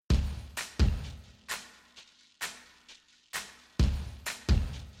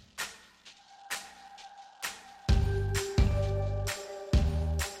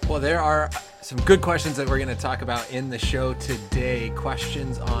Well, there are some good questions that we're going to talk about in the show today.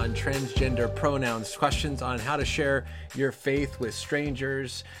 Questions on transgender pronouns, questions on how to share your faith with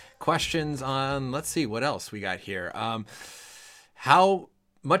strangers, questions on, let's see, what else we got here. How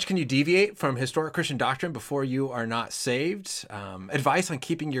much can you deviate from historic Christian doctrine before you are not saved? Advice on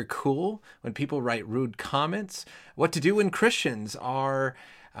keeping your cool when people write rude comments. What to do when Christians are,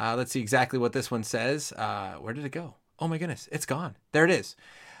 let's see exactly what this one says. Where did it go? Oh my goodness, it's gone. There it is.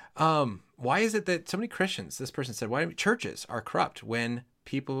 Why is it that so many Christians, this person said, why churches are corrupt when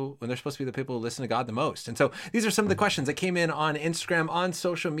they're supposed to be the people who listen to God the most? And so these are some of the questions that came in on Instagram, on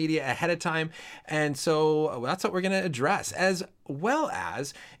social media ahead of time. And so that's what we're going to address, as well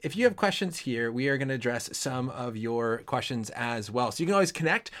as if you have questions here, we are going to address some of your questions as well. So you can always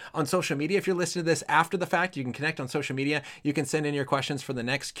connect on social media. If you're listening to this after the fact, you can connect on social media. You can send in your questions for the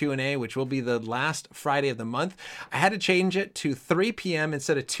next Q&A, which will be the last Friday of the month. I had to change it to 3 p.m.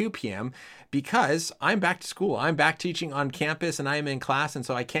 instead of 2 p.m. because I'm back to school. I'm back teaching on campus and I'm in class. And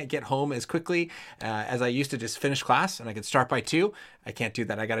so I can't get home as quickly as I used to just finish class and I could start by 2. I can't do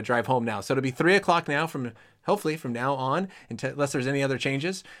that. I got to drive home now. So it'll be 3 o'clock now hopefully from now on, unless there's any other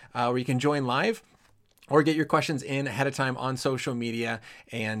changes, where you can join live or get your questions in ahead of time on social media,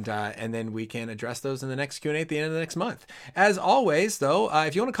 and then we can address those in the next Q&A at the end of the next month. As always, though,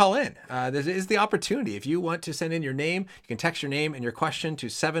 if you want to call in, there is the opportunity. If you want to send in your name, you can text your name and your question to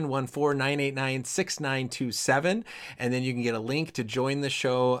 714-989-6927, and then you can get a link to join the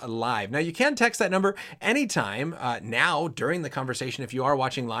show live. Now, you can text that number anytime now during the conversation if you are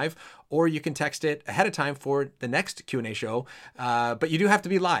watching live, or you can text it ahead of time for the next Q&A show. But you do have to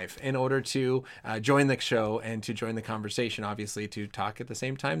be live in order to join the show and to join the conversation, obviously, to talk at the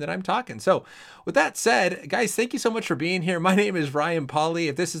same time that I'm talking. So with that said, guys, thank you so much for being here. My name is Ryan Pauly.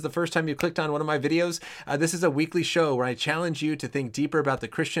 If this is the first time you clicked on one of my videos, this is a weekly show where I challenge you to think deeper about the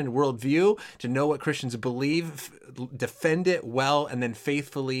Christian worldview, to know what Christians believe, defend it well, and then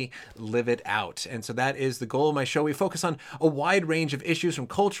faithfully live it out. And so that is the goal of my show. We focus on a wide range of issues, from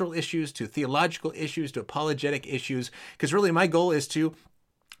cultural issues to theological issues to apologetic issues, because really my goal is to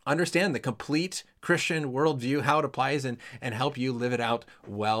understand the complete Christian worldview, how it applies, and help you live it out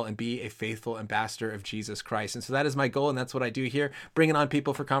well and be a faithful ambassador of Jesus Christ. And so that is my goal, and that's what I do here, bringing on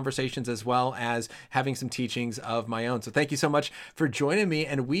people for conversations as well as having some teachings of my own. So thank you so much for joining me,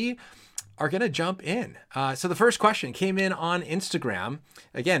 and we are going to jump in. So the first question came in on Instagram.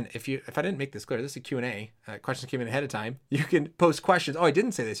 Again, if I didn't make this clear, this is a Q&A. Questions came in ahead of time. You can post questions. Oh, I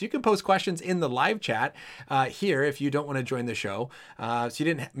didn't say this. You can post questions in the live chat here if you don't want to join the show. So you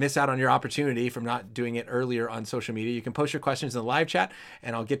didn't miss out on your opportunity from not doing it earlier on social media. You can post your questions in the live chat,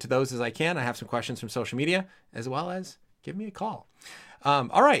 and I'll get to those as I can. I have some questions from social media, as well as give me a call.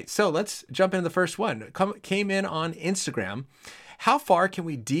 All right, so let's jump into the first one. Came in on Instagram. How far can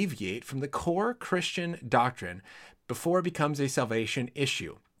we deviate from the core Christian doctrine before it becomes a salvation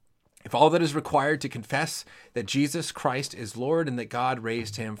issue? If all that is required to confess that Jesus Christ is Lord and that God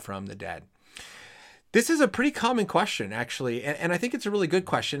raised him from the dead. This is a pretty common question, actually, and I think it's a really good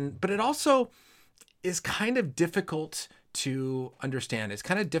question, but it also is kind of difficult to understand. It's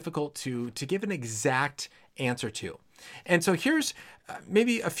kind of difficult to give an exact answer to. And so here's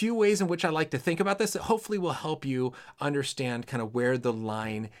maybe a few ways in which I like to think about this that hopefully will help you understand kind of where the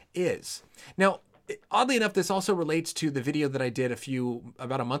line is. Now, oddly enough, this also relates to the video that I did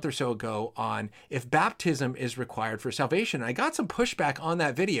about a month or so ago on if baptism is required for salvation. I got some pushback on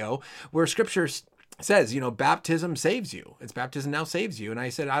that video where scripture says, baptism saves you. It's baptism now saves you. And I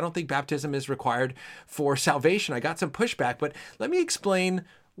said, I don't think baptism is required for salvation. I got some pushback, but let me explain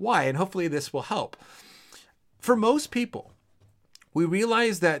why, and hopefully this will help. For most people, we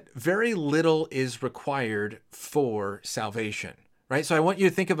realize that very little is required for salvation, right? So I want you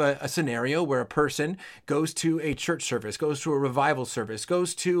to think of a scenario where a person goes to a church service, goes to a revival service,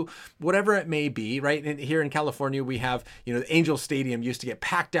 goes to whatever it may be, right? And here in California, we have, the Angel Stadium used to get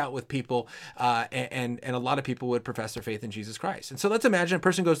packed out with people, and a lot of people would profess their faith in Jesus Christ. And so let's imagine a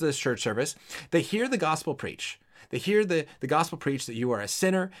person goes to this church service, they hear the gospel preach. They hear the gospel preach that you are a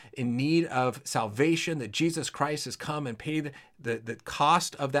sinner in need of salvation, that Jesus Christ has come and paid the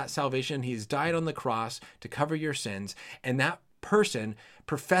cost of that salvation. He's died on the cross to cover your sins. And that person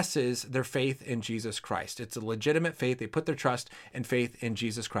professes their faith in Jesus Christ. It's a legitimate faith. They put their trust and faith in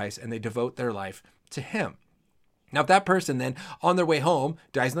Jesus Christ, and they devote their life to him. Now, if that person then on their way home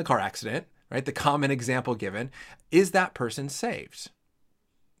dies in the car accident, right? The common example given, is that person saved?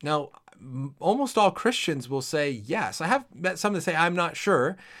 Now, almost all Christians will say yes. I have met some that say, I'm not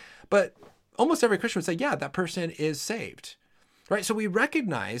sure, but almost every Christian would say, yeah, that person is saved, right? So we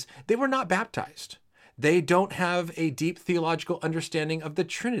recognize they were not baptized. They don't have a deep theological understanding of the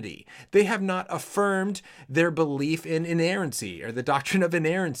Trinity. They have not affirmed their belief in inerrancy or the doctrine of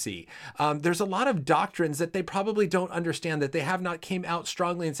inerrancy. There's a lot of doctrines that they probably don't understand, that they have not came out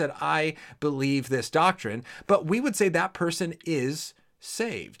strongly and said, I believe this doctrine. But we would say that person is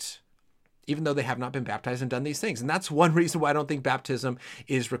saved, even though they have not been baptized and done these things. And that's one reason why I don't think baptism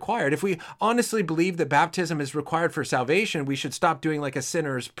is required. If we honestly believe that baptism is required for salvation, we should stop doing like a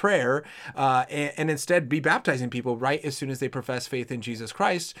sinner's prayer and instead be baptizing people right as soon as they profess faith in Jesus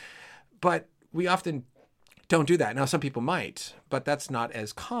Christ. But we often don't do that. Now, some people might, but that's not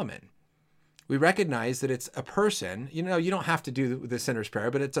as common. We recognize that it's a person, you don't have to do the sinner's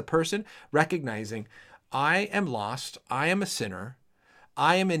prayer, but it's a person recognizing, I am lost, I am a sinner,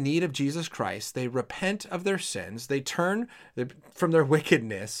 I am in need of Jesus Christ. They repent of their sins. They turn from their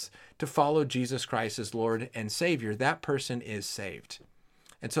wickedness to follow Jesus Christ as Lord and Savior. That person is saved.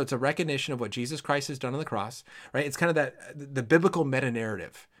 And so it's a recognition of what Jesus Christ has done on the cross, right? It's kind of the biblical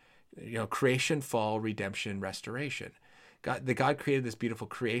meta-narrative, creation, fall, redemption, restoration. God created this beautiful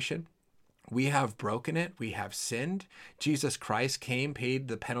creation. We have broken it. We have sinned. Jesus Christ came, paid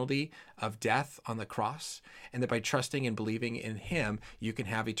the penalty of death on the cross, and that by trusting and believing in him, you can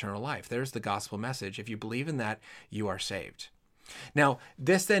have eternal life. There's the gospel message. If you believe in that, you are saved. Now,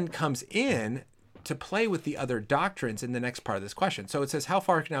 this then comes in to play with the other doctrines in the next part of this question. So it says, how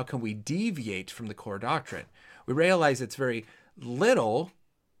far now can we deviate from the core doctrine? We realize it's very little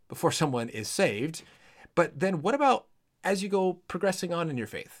before someone is saved, but then what about as you go progressing on in your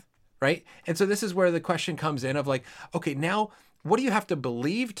faith? Right? And so this is where the question comes in of like, okay, now what do you have to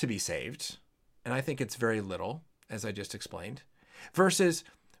believe to be saved? And I think it's very little, as I just explained, versus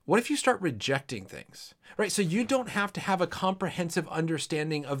what if you start rejecting things, right? So you don't have to have a comprehensive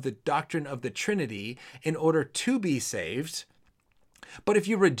understanding of the doctrine of the Trinity in order to be saved. But if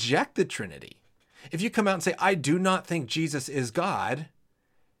you reject the Trinity, if you come out and say, I do not think Jesus is God,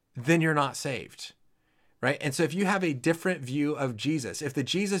 then you're not saved. Right? And so if you have a different view of Jesus, if the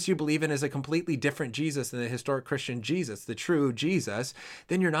Jesus you believe in is a completely different Jesus than the historic Christian Jesus, the true Jesus,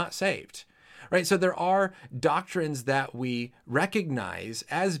 then you're not saved. Right? So there are doctrines that we recognize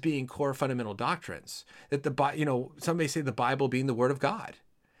as being core fundamental doctrines, that some may say the Bible being the word of God.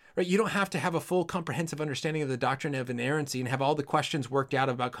 Right? You don't have to have a full comprehensive understanding of the doctrine of inerrancy and have all the questions worked out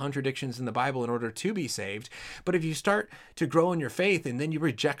about contradictions in the Bible in order to be saved. But if you start to grow in your faith and then you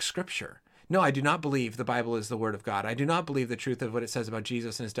reject Scripture, no, I do not believe the Bible is the word of God, I do not believe the truth of what it says about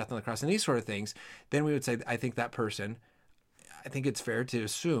Jesus and his death on the cross and these sort of things, then we would say, I think it's fair to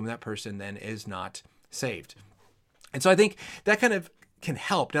assume that person then is not saved. And so I think that kind of can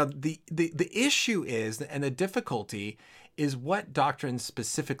help. Now, the issue is, and the difficulty is, what doctrines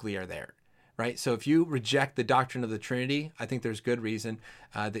specifically are there, right? So if you reject the doctrine of the Trinity, I think there's good reason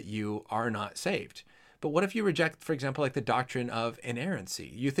that you are not saved. But what if you reject, for example, like the doctrine of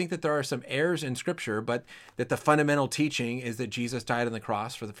inerrancy? You think that there are some errors in Scripture, but that the fundamental teaching is that Jesus died on the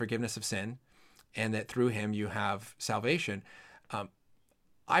cross for the forgiveness of sin, and that through him you have salvation.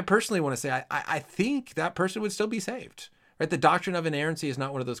 I personally want to say I think that person would still be saved. Right? The doctrine of inerrancy is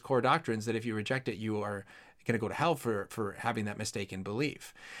not one of those core doctrines that if you reject it, you are going to go to hell for having that mistaken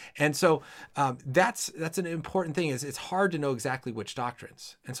belief. And so that's an important thing, is it's hard to know exactly which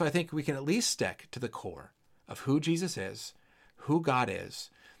doctrines. And so I think we can at least stick to the core of who Jesus is, who God is,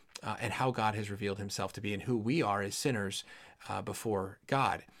 and how God has revealed himself to be, and who we are as sinners before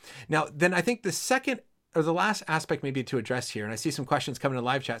God. Now, then I think the second or the last aspect maybe to address here, and I see some questions coming in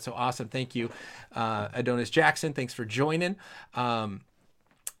live chat, so awesome. Thank you, Adonis Jackson. Thanks for joining.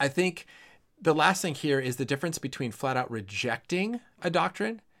 I think the last thing here is the difference between flat out rejecting a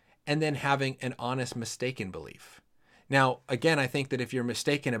doctrine and then having an honest mistaken belief. Now, again, I think that if you're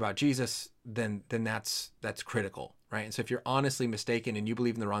mistaken about Jesus, then that's critical, right? And so if you're honestly mistaken and you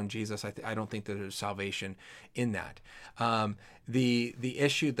believe in the wrong Jesus, I don't think that there's salvation in that. The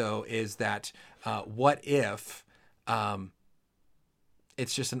issue, though, is that what if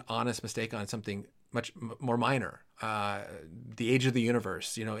it's just an honest mistake on something much more minor, the age of the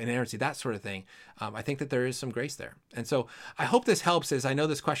universe, inerrancy, that sort of thing. I think that there is some grace there. And so I hope this helps, as I know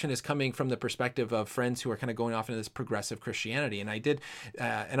this question is coming from the perspective of friends who are kind of going off into this progressive Christianity. And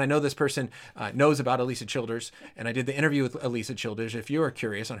I know this person knows about Alisa Childers, and I did the interview with Alisa Childers, if you are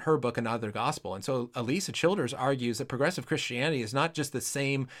curious, on her book, Another Gospel. And so Alisa Childers argues that progressive Christianity is not just the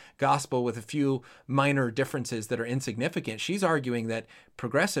same gospel with a few minor differences that are insignificant. She's arguing that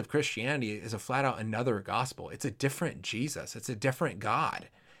progressive Christianity is a flat out another gospel. It's a different Jesus. It's a different God.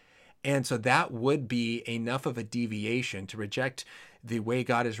 And so that would be enough of a deviation to reject the way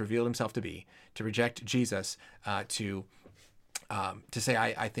God has revealed himself to be, to reject Jesus, to to say,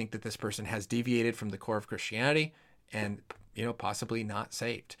 I think that this person has deviated from the core of Christianity and, possibly not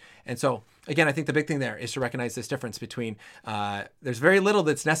saved. And so, again, I think the big thing there is to recognize this difference between there's very little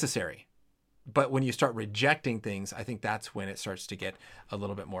that's necessary. But when you start rejecting things, I think that's when it starts to get a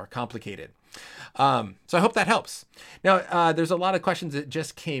little bit more complicated. So I hope that helps. Now, there's a lot of questions that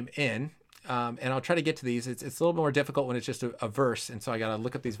just came in, and I'll try to get to these. It's a little bit more difficult when it's just a verse, and so I got to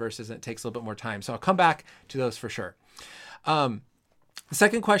look up these verses, and it takes a little bit more time. So I'll come back to those for sure. The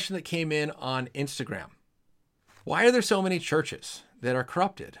second question that came in on Instagram: why are there so many churches that are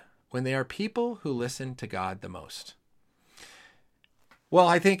corrupted when they are people who listen to God the most? Well,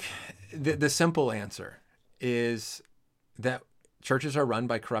 I think the simple answer is that churches are run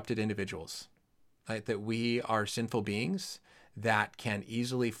by corrupted individuals, right? That we are sinful beings that can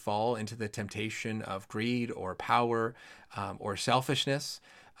easily fall into the temptation of greed or power or selfishness.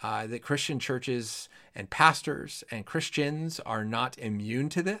 That Christian churches and pastors and Christians are not immune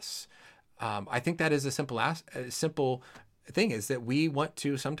to this. I think that is a simple thing, is that we want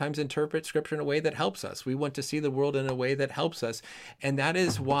to sometimes interpret Scripture in a way that helps us. We want to see the world in a way that helps us. And that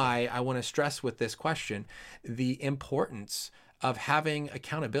is why I want to stress with this question the importance of having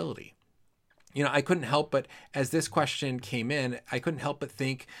accountability. I couldn't help but, as this question came in, I couldn't help but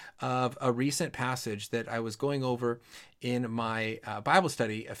think of a recent passage that I was going over in my Bible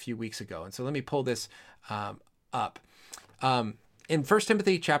study a few weeks ago. And so let me pull this up. In 1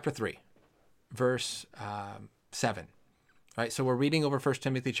 Timothy chapter 3, verse 7. Right, so we're reading over 1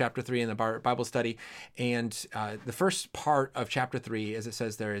 Timothy chapter 3 in the Bible study, and the first part of chapter 3, as it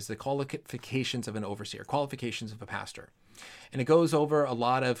says there, is the qualifications of an overseer, qualifications of a pastor. And it goes over a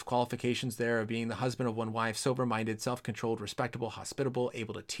lot of qualifications there of being the husband of one wife, sober-minded, self-controlled, respectable, hospitable,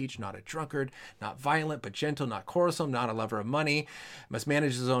 able to teach, not a drunkard, not violent, but gentle, not quarrelsome, not a lover of money, must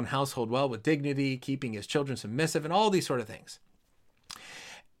manage his own household well with dignity, keeping his children submissive, and all these sort of things.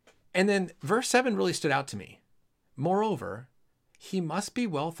 And then verse 7 really stood out to me. Moreover, he must be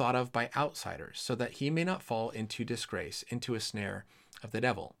well thought of by outsiders, so that he may not fall into disgrace, into a snare of the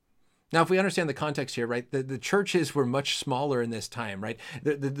devil. Now, if we understand the context here, right, the churches were much smaller in this time, right?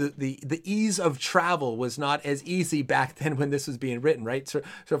 The ease of travel was not as easy back then when this was being written, right? So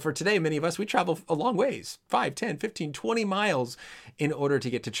for today, many of us, we travel a long ways, 5, 10, 15, 20 miles in order to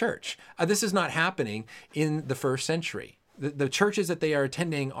get to church. This is not happening in the first century. The churches that they are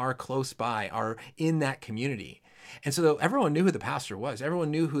attending are close by, are in that community. And so everyone knew who the pastor was.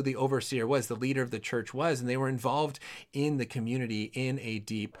 Everyone knew who the overseer was, the leader of the church was, and they were involved in the community in a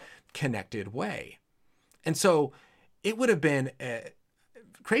deep, connected way. And so it would have been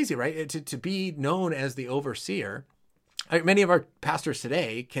crazy, right? To be known as the overseer. Many of our pastors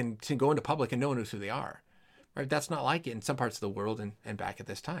today can go into public and no one knows who they are. Right? That's not like it in some parts of the world and back at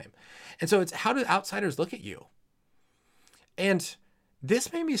this time. And so it's, how do outsiders look at you? And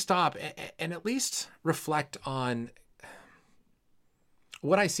this made me stop and at least reflect on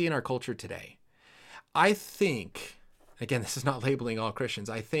what I see in our culture today. I think, again, this is not labeling all Christians.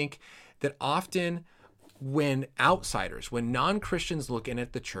 I think that often when outsiders, when non-Christians look in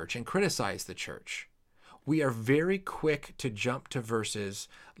at the church and criticize the church, we are very quick to jump to verses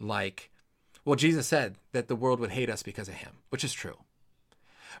like, well, Jesus said that the world would hate us because of him, which is true.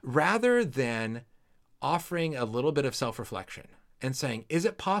 Rather than offering a little bit of self-reflection and saying, is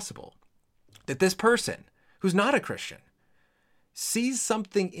it possible that this person who's not a Christian sees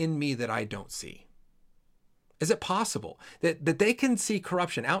something in me that I don't see? Is it possible that they can see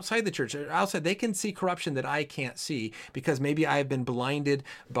corruption outside the church, or outside they can see corruption that I can't see because maybe I have been blinded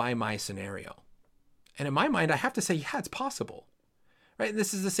by my scenario? And in my mind, I have to say, yeah, it's possible. Right?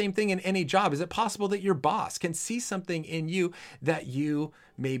 This is the same thing in any job. Is it possible that your boss can see something in you that you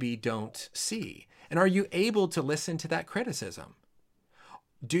maybe don't see? And are you able to listen to that criticism?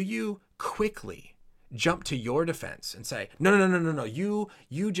 Do you quickly jump to your defense and say, no,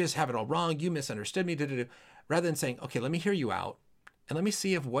 you just have it all wrong. You misunderstood me, rather than saying, okay, let me hear you out and let me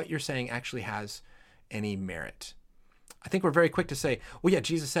see if what you're saying actually has any merit. I think we're very quick to say, well, yeah,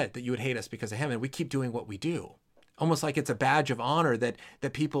 Jesus said that you would hate us because of him, and we keep doing what we do. Almost like it's a badge of honor that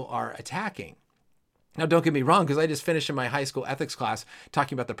people are attacking. Now, don't get me wrong, because I just finished in my high school ethics class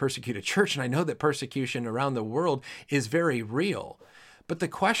talking about the persecuted church, and I know that persecution around the world is very real. But the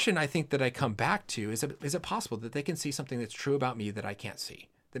question I think that I come back to is it possible that they can see something that's true about me that I can't see?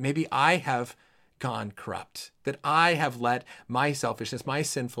 That maybe I have gone corrupt, that I have let my selfishness, my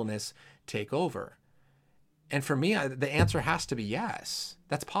sinfulness take over? And for me, the answer has to be yes,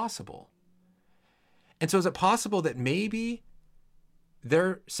 that's possible. And so is it possible that maybe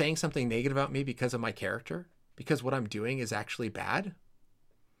they're saying something negative about me because of my character? Because what I'm doing is actually bad?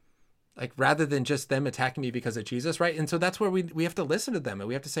 Like rather than just them attacking me because of Jesus, right? And so that's where we have to listen to them and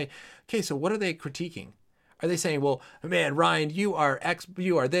we have to say, okay, so what are they critiquing? Are they saying, well, man, Ryan, you are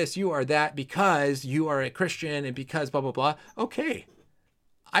you are this, you are that because you are a Christian and because blah, blah, blah. Okay,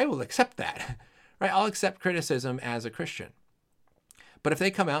 I will accept that, right? I'll accept criticism as a Christian. But if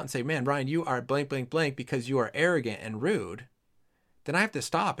they come out and say, man, Ryan, you are blank, blank, blank because you are arrogant and rude, then I have to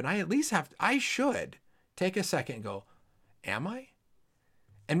stop. And I should take a second and go, am I?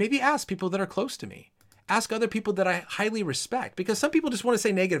 And maybe ask people that are close to me. Ask other people that I highly respect, because some people just want to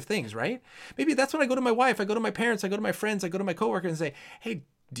say negative things, right? Maybe that's when I go to my wife, I go to my parents, I go to my friends, I go to my coworkers and say, hey,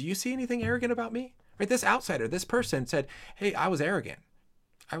 do you see anything arrogant about me? Right? This outsider, this person said, hey, I was arrogant.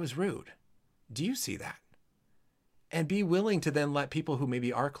 I was rude. Do you see that? And be willing to then let people who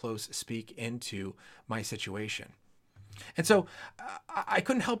maybe are close speak into my situation. And so I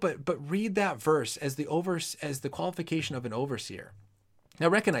couldn't help but read that verse as the qualification of an overseer. Now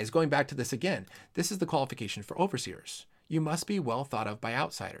recognize, going back to this again, this is the qualification for overseers. You must be well thought of by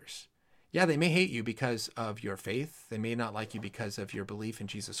outsiders. Yeah, they may hate you because of your faith. They may not like you because of your belief in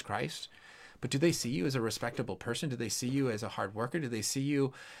Jesus Christ. But do they see you as a respectable person? Do they see you as a hard worker? Do they see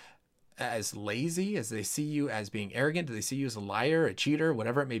you as lazy? As they see you as being arrogant? Do they see you as a liar, a cheater,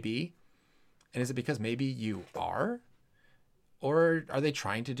 whatever it may be? And is it because maybe you are? Or are they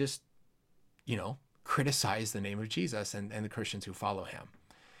trying to just, criticize the name of Jesus and the Christians who follow him?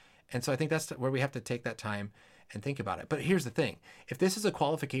 And so I think that's where we have to take that time and think about it. But here's the thing. If this is a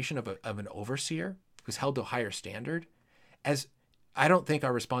qualification of an overseer who's held to a higher standard, I don't think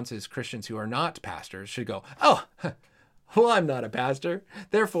our response as Christians who are not pastors should go, oh, well, I'm not a pastor,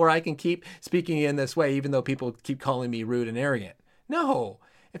 therefore I can keep speaking in this way, even though people keep calling me rude and arrogant. No,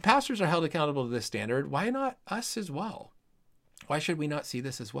 if pastors are held accountable to this standard, why not us as well? Why should we not see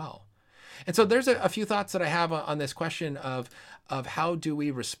this as well? And so there's a few thoughts that I have on this question of how do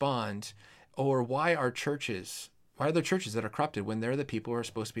we respond, or why are there churches that are corrupted when they're the people who are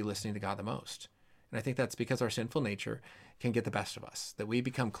supposed to be listening to God the most? And I think that's because our sinful nature can get the best of us, that we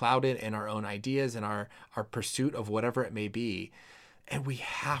become clouded in our own ideas and our pursuit of whatever it may be. And we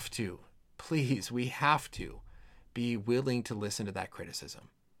have to be willing to listen to that criticism.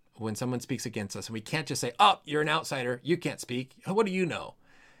 When someone speaks against us, and we can't just say, oh, you're an outsider, you can't speak. What do you know?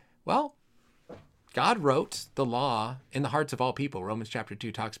 Well, God wrote the law in the hearts of all people. Romans chapter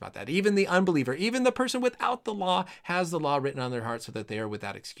 2 talks about that. Even the unbeliever, even the person without the law has the law written on their heart so that they are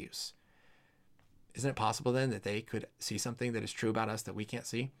without excuse. Isn't it possible then that they could see something that is true about us that we can't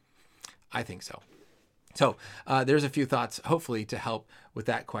see? I think so. So there's a few thoughts, hopefully, to help with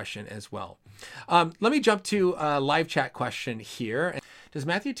that question as well. Let me jump to a live chat question here. Does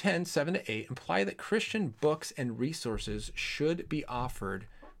Matthew 10:7-8 imply that Christian books and resources should be offered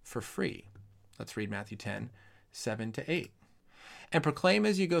for free? Let's read Matthew 10:7-8. And proclaim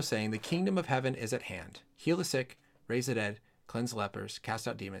as you go, saying, the kingdom of heaven is at hand. Heal the sick, raise the dead, cleanse lepers, cast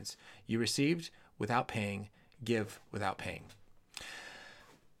out demons. You received without paying, give without paying.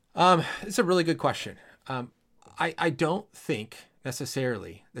 It's a really good question. I don't think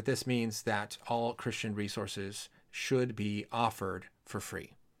necessarily that this means that all Christian resources should be offered for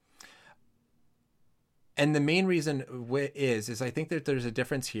free. And the main reason is I think that there's a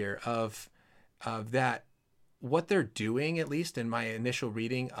difference here of that what they're doing, at least in my initial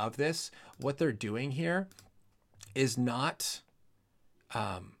reading of this, what they're doing here is not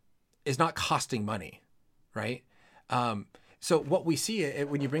costing money, right? So what we see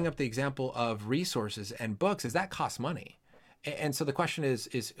when you bring up the example of resources and books is that costs money. And so the question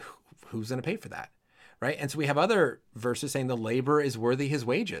is who's going to pay for that, right? And so we have other verses saying the laborer is worthy his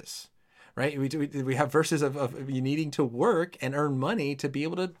wages, right? We have verses of you needing to work and earn money to be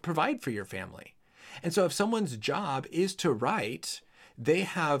able to provide for your family. And so if someone's job is to write, they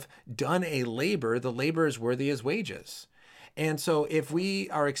have done a labor, the labor is worthy his wages. And so if we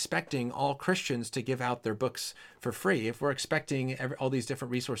are expecting all Christians to give out their books for free, if we're expecting all these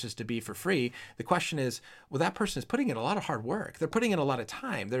different resources to be for free, the question is, well, that person is putting in a lot of hard work. They're putting in a lot of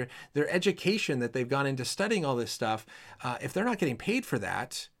time. Their education that they've gone into studying all this stuff, if they're not getting paid for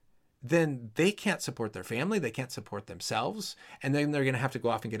that, then they can't support their family. They can't support themselves. And then they're going to have to go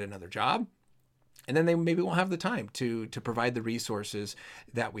off and get another job. And then they maybe won't have the time to provide the resources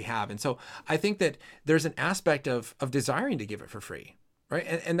that we have. And so I think that there's an aspect of desiring to give it for free, right?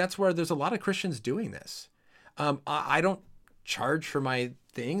 And that's where there's a lot of Christians doing this. I don't charge for my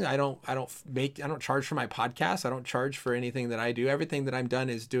thing. I don't charge for my podcast. I don't charge for anything that I do. Everything that I'm done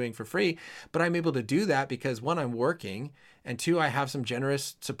is doing for free, but I'm able to do that because one, I'm working, and two, I have some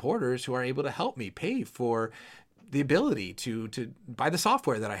generous supporters who are able to help me pay for the ability to buy the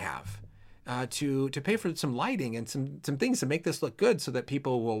software that I have. to pay for some lighting and some things to make this look good so that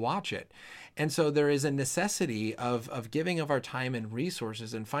people will watch it. And so there is a necessity of giving of our time and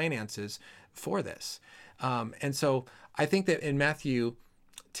resources and finances for this. And so I think that in Matthew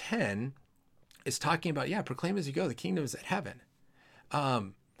 10 is talking about, proclaim as you go, the kingdom is at heaven.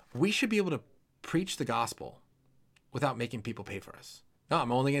 We should be able to preach the gospel without making people pay for us. No,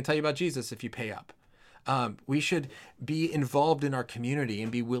 I'm only going to tell you about Jesus if you pay up. We should be involved in our community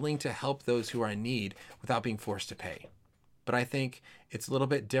and be willing to help those who are in need without being forced to pay. But I think it's a little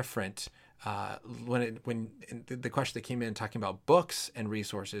bit different when the question that came in talking about books and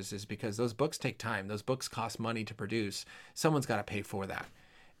resources is because those books take time. Those books cost money to produce. Someone's got to pay for that.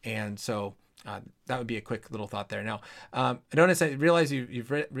 And so that would be a quick little thought there. Now, Adonis, I realize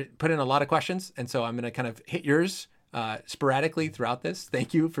you've put in a lot of questions, and so I'm going to kind of hit yours sporadically throughout this.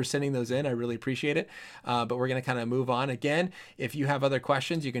 Thank you for sending those in. I really appreciate it. But we're going to kind of move on. Again, if you have other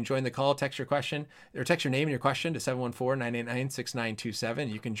questions, you can join the call, text your question or text your name and your question to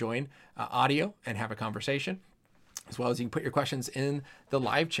 714-989-6927. You can join audio and have a conversation, as well as you can put your questions in the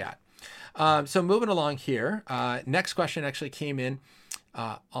live chat. So moving along here, next question actually came in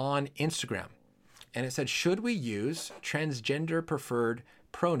on Instagram, and it said, should we use transgender preferred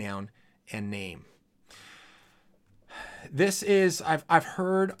pronoun and name? This is, I've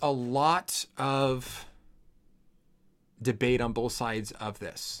heard a lot of debate on both sides of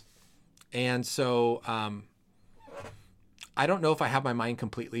this. And so I don't know if I have my mind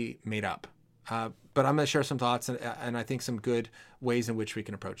completely made up, but I'm going to share some thoughts and I think some good ways in which we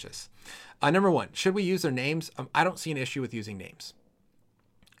can approach this. Number one, should we use their names? I don't see an issue with using names.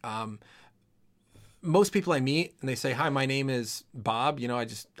 Most people I meet and they say, hi, my name is Bob. I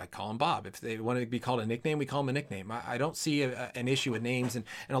call them Bob. If they want to be called a nickname, we call them a nickname. I don't see an issue with names. And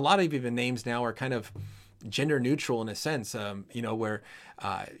a lot of even names now are kind of gender neutral in a sense, where,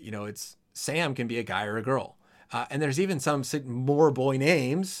 it's Sam can be a guy or a girl. And there's even some more boy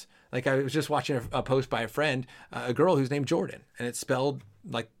names. Like I was just watching a post by a friend, a girl who's named Jordan, and it's spelled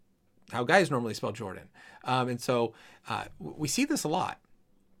like how guys normally spell Jordan. And so we see this a lot.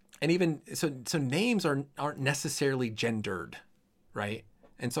 And even so names aren't necessarily gendered, right?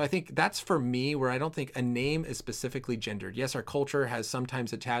 And so I think that's for me where I don't think a name is specifically gendered. Yes, our culture has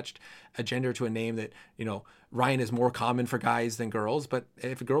sometimes attached a gender to a name that, Ryan is more common for guys than girls. But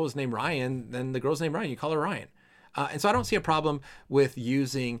if a girl is named Ryan, then the girl's named Ryan. You call her Ryan. And so I don't see a problem with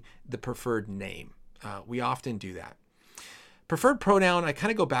using the preferred name. We often do that. Preferred pronoun, I kind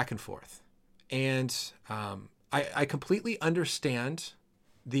of go back and forth. And I completely understand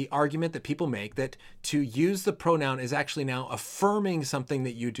the argument that people make that to use the pronoun is actually now affirming something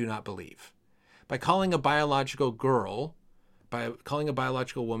that you do not believe. By calling a biological girl, by calling a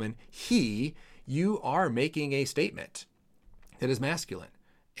biological woman he, you are making a statement that is masculine.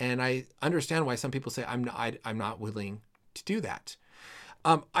 And I understand why some people say I'm not willing to do that.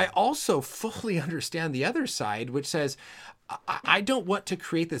 I also fully understand the other side, which says I don't want to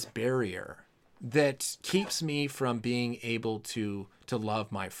create this barrier that keeps me from being able to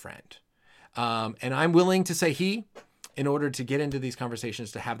love my friend. And I'm willing to say he in order to get into these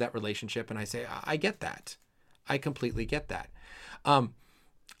conversations, to have that relationship. And I say, I get that. I completely get that.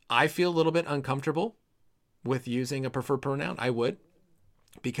 I feel a little bit uncomfortable with using a preferred pronoun. I would,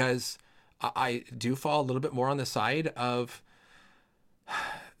 because I do fall a little bit more on the side of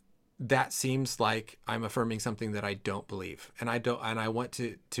that seems like I'm affirming something that I don't believe. And I want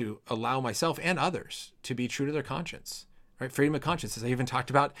to allow myself and others to be true to their conscience, right? Freedom of conscience, as I even talked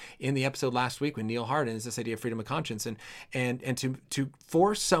about in the episode last week with Neil Harden, is this idea of freedom of conscience. And to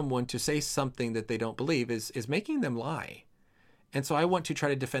force someone to say something that they don't believe is making them lie. And so I want to try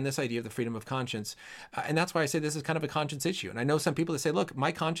to defend this idea of the freedom of conscience. And that's why I say this is kind of a conscience issue. And I know some people that say, look,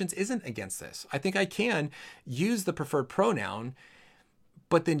 my conscience isn't against this. I think I can use the preferred pronoun,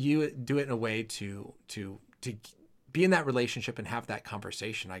 but then you do it in a way to be in that relationship and have that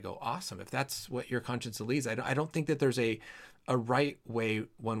conversation. I go, awesome. If that's what your conscience leads, I don't think that there's a right way,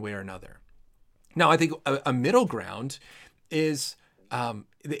 one way or another. Now, I think a middle ground is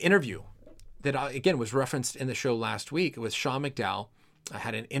the interview that, again, was referenced in the show last week with Sean McDowell. I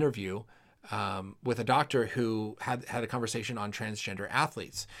had an interview with a doctor who had a conversation on transgender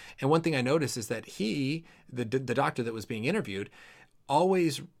athletes. And one thing I noticed is that the doctor that was being interviewed,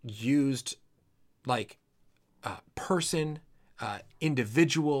 always used like person,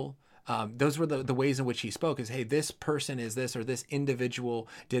 individual. Those were the ways in which he spoke is, hey, this person is this, or this individual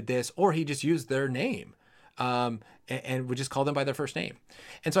did this, or he just used their name and would just call them by their first name.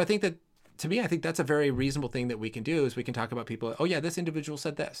 And so I think that, to me, I think that's a very reasonable thing that we can do is we can talk about people. Oh yeah, this individual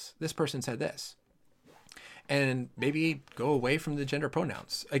said this. This person said this. and maybe go away from the gender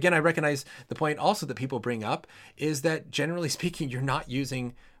pronouns. Again, I recognize the point also that people bring up is that generally speaking, you're not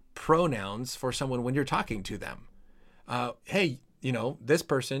using pronouns for someone when you're talking to them. Hey, this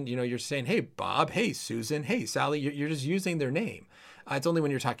person, you're saying, hey, Bob, hey, Susan, hey, Sally, you're just using their name. It's only when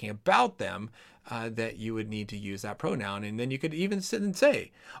you're talking about them that you would need to use that pronoun. And then you could even sit and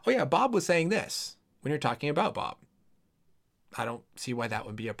say, oh yeah, Bob was saying this when you're talking about Bob. I don't see why that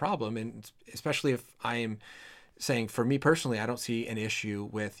would be a problem. And especially if I am saying, for me personally, I don't see an issue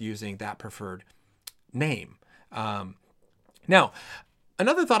with using that preferred name. Now,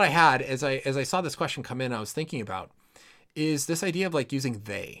 another thought I had as I saw this question come in, I was thinking about is this idea of like using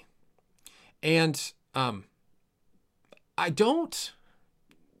they. And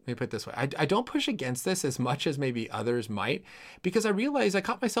let me put it this way. I don't push against this as much as maybe others might, because I realize I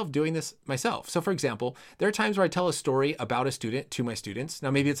caught myself doing this myself. So for example, there are times where I tell a story about a student to my students. Now,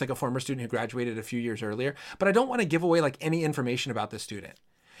 maybe it's like a former student who graduated a few years earlier, but I don't want to give away like any information about the student.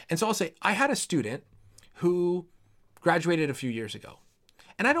 And so I'll say, I had a student who graduated a few years ago.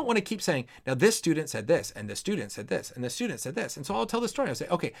 And I don't want to keep saying, now this student said this, and the student said this, and the student said this. And so I'll tell the story. I'll say,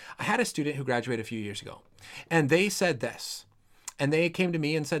 okay, I had a student who graduated a few years ago, and they said this. And they came to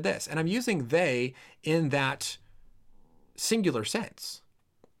me and said this. And I'm using they in that singular sense.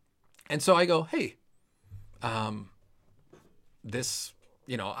 And so I go, hey, this,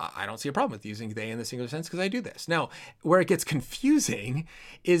 I don't see a problem with using they in the singular sense because I do this. Now, where it gets confusing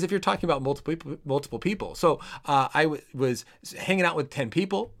is if you're talking about multiple people. So I was hanging out with 10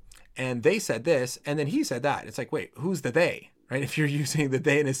 people and they said this, and then he said that. It's like, wait, who's the they? Right? If you're using the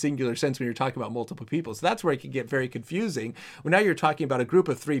they in a singular sense when you're talking about multiple people. So that's where it can get very confusing. When now you're talking about a group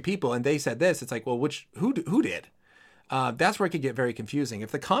of 3 people and they said this, it's like, well, who did? That's where it could get very confusing.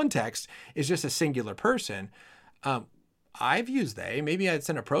 If the context is just a singular person, I've used they. Maybe it's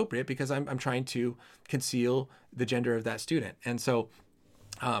inappropriate because I'm trying to conceal the gender of that student. And so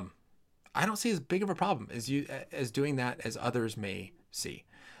I don't see as big of a problem as doing that as others may see.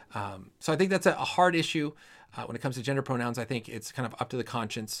 So I think that's a hard issue. When it comes to gender pronouns, I think it's kind of up to the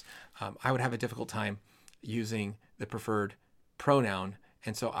conscience. I would have a difficult time using the preferred pronoun.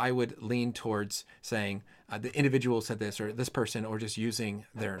 And so I would lean towards saying the individual said this or this person, or just using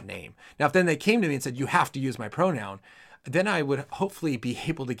their name. Now, if then they came to me and said, you have to use my pronoun, then I would hopefully be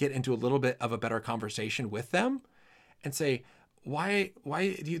able to get into a little bit of a better conversation with them and say, why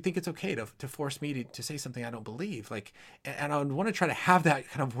do you think it's okay to force me to say something I don't believe? Like, and I would want to try to have that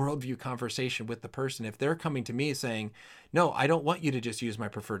kind of worldview conversation with the person. If they're coming to me saying, no, I don't want you to just use my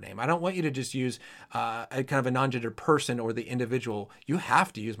preferred name. I don't want you to just use a kind of a non-gender person or the individual. You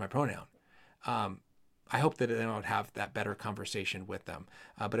have to use my pronoun. I hope that I would have that better conversation with them.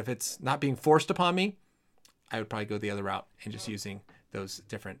 But if it's not being forced upon me, I would probably go the other route and just using those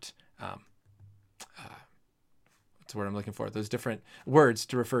different, what's the word I'm looking for? Those different words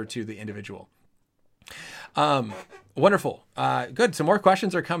to refer to the individual. Wonderful. Good. Some more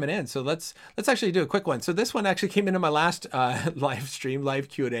questions are coming in. So let's actually do a quick one. So this one actually came into my last live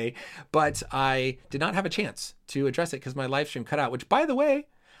Q&A, but I did not have a chance to address it because my live stream cut out, which, by the way,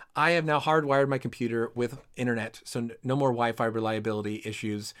 I have now hardwired my computer with internet, so no more Wi-Fi reliability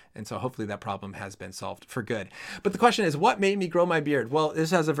issues. And so hopefully that problem has been solved for good. But the question is, what made me grow my beard? Well,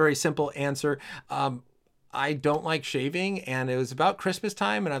 this has a very simple answer. I don't like shaving, and it was about Christmas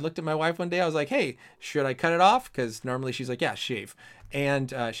time, and I looked at my wife one day. I was like, hey, should I cut it off? Because normally she's like, yeah, shave.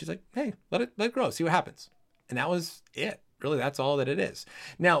 And she's like, hey, let it grow, see what happens. And that was it. Really, that's all that it is.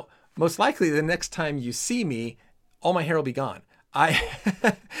 Now, most likely the next time you see me, all my hair will be gone.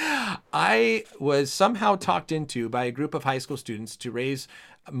 I was somehow talked into by a group of high school students to raise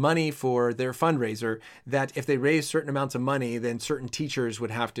money for their fundraiser, that if they raised certain amounts of money, then certain teachers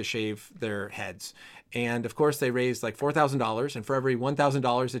would have to shave their heads. And of course, they raised like $4,000. And for every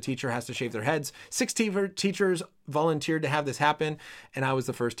 $1,000 a teacher has to shave their heads, 6 teachers volunteered to have this happen. And I was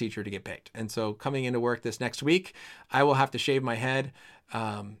the first teacher to get picked. And so coming into work this next week, I will have to shave my head.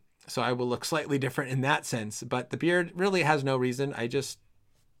 So I will look slightly different in that sense. But the beard really has no reason. I just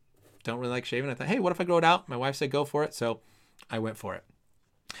don't really like shaving. I thought, hey, what if I grow it out? My wife said go for it. So I went for it.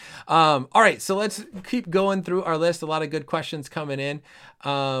 All right, so let's keep going through our list. A lot of good questions coming in.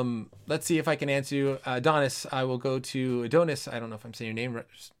 Let's see if I can answer you. Adonis, I will go to Adonis. I don't know if I'm saying your name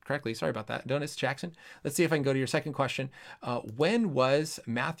correctly. Sorry about that. Adonis Jackson. Let's see if I can go to your second question. When was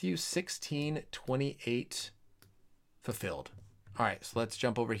Matthew 16:28 fulfilled? All right, so let's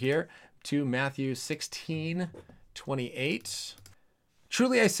jump over here to Matthew 16:28.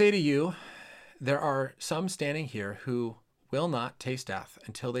 Truly I say to you, there are some standing here who will not taste death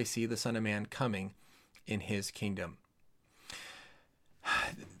until they see the Son of Man coming in his kingdom.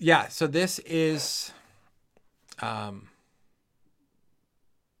 Yeah, so this is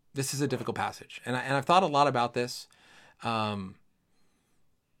this is a difficult passage, and I've thought a lot about this. I'm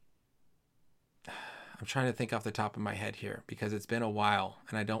trying to think off the top of my head here because it's been a while,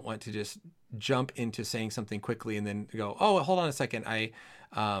 and I don't want to just jump into saying something quickly and then go, oh, hold on a second. I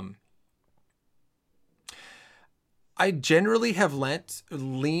generally have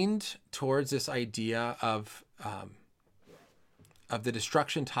leaned towards this idea of the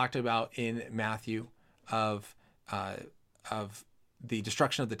destruction talked about in Matthew, of the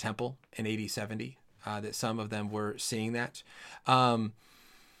destruction of the temple in AD 70, that some of them were seeing that.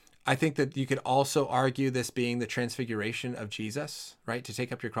 I think that you could also argue this being the transfiguration of Jesus, right? To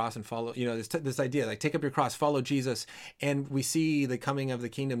take up your cross and follow, this idea, like take up your cross, follow Jesus. And we see the coming of the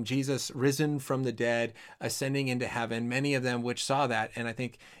kingdom, Jesus risen from the dead, ascending into heaven, many of them which saw that. And I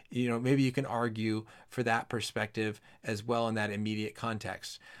think, maybe you can argue for that perspective as well in that immediate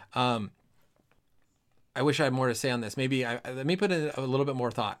context. I wish I had more to say on this. Maybe let me put in a little bit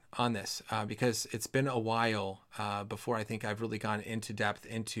more thought on this because it's been a while before I think I've really gone into depth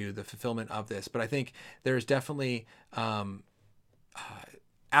into the fulfillment of this. But I think there's definitely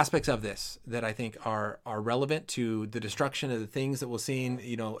aspects of this that I think are relevant to the destruction of the things that we'll see in,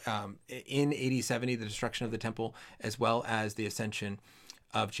 in AD 70, the destruction of the temple, as well as the ascension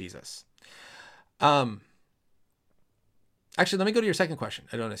of Jesus. Actually, let me go to your second question,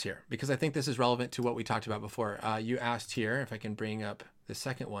 Adonis, here, because I think this is relevant to what we talked about before. You asked here, if I can bring up the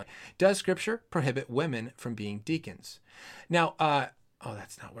second one, does Scripture prohibit women from being deacons? Now,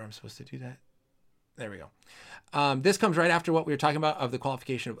 that's not where I'm supposed to do that. There we go. This comes right after what we were talking about of the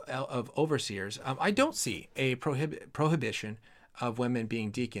qualification of overseers. I don't see a prohibition of women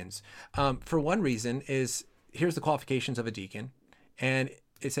being deacons. For one reason is, here's the qualifications of a deacon, and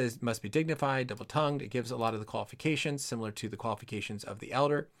it says must be dignified, double-tongued. It gives a lot of the qualifications similar to the qualifications of the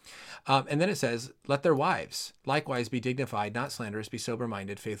elder. And then it says, let their wives likewise be dignified, not slanderous, be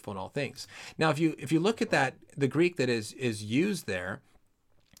sober-minded, faithful in all things. Now, if you look at that, the Greek that is used there,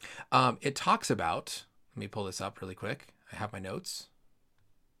 it talks about, let me pull this up really quick. I have my notes.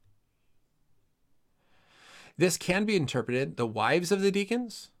 This can be interpreted, the wives of the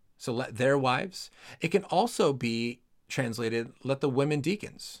deacons, so let their wives. It can also be translated, let the women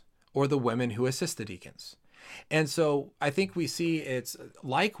deacons, or the women who assist the deacons. And so I think we see it's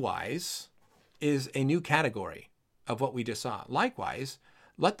likewise is a new category of what we just saw. Likewise,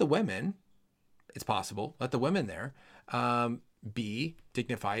 let the women, it's possible, let the women there be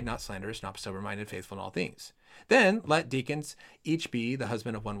dignified, not slanderous, not sober-minded, faithful in all things. Then let deacons each be the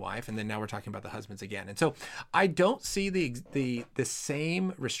husband of one wife. And then now we're talking about the husbands again. And so I don't see the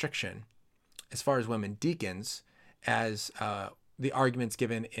same restriction as far as women deacons as the arguments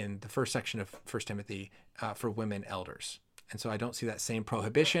given in the first section of 1 Timothy for women elders. And so I don't see that same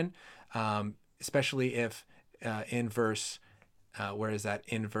prohibition, especially if in verse, where is that?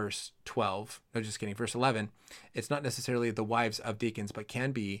 In verse 12, no, just kidding, verse 11, it's not necessarily the wives of deacons, but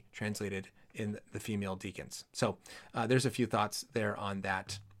can be translated in the female deacons. So there's a few thoughts there on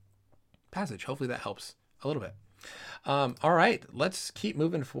that passage. Hopefully that helps a little bit. All right, let's keep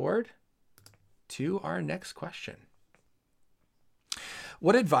moving forward to our next question.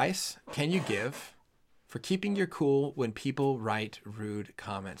 What advice can you give for keeping your cool when people write rude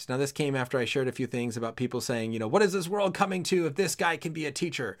comments? Now, this came after I shared a few things about people saying, what is this world coming to if this guy can be a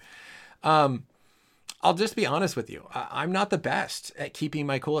teacher? I'll just be honest with you. I'm not the best at keeping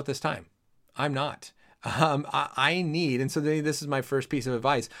my cool at this time. I'm not. I need, and so this is my first piece of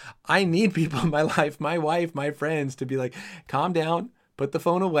advice. I need people in my life, my wife, my friends, to be like, calm down, put the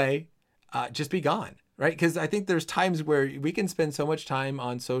phone away, just be gone. Right? Because I think there's times where we can spend so much time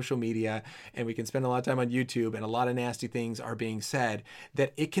on social media and we can spend a lot of time on YouTube and a lot of nasty things are being said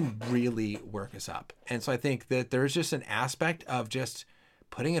that it can really work us up. And so I think that there's just an aspect of just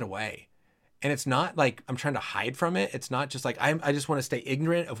putting it away. And it's not like I'm trying to hide from it. It's not just like I just want to stay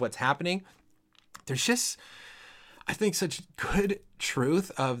ignorant of what's happening. There's just, I think, such good truth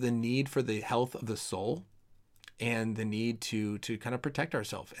of the need for the health of the soul and the need to kind of protect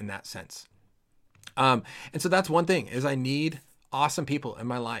ourselves in that sense. And so that's one thing is I need awesome people in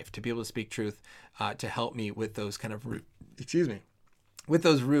my life to be able to speak truth, to help me with those kind of rude, with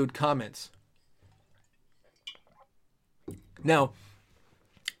those rude comments. Now,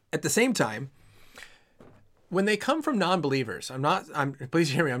 at the same time, when they come from non-believers, please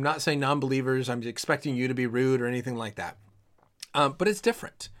hear me. I'm not saying non-believers. I'm expecting you to be rude or anything like that. But it's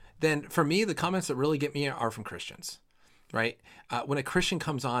different. Then for me, the comments that really get me are from Christians. Right? When a Christian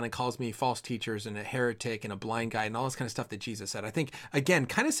comes on and calls me false teachers and a heretic and a blind guy and all this kind of stuff that Jesus said, I think, again,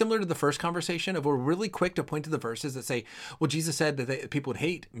 kind of similar to the first conversation of we're really quick to point to the verses that say, well, Jesus said that people would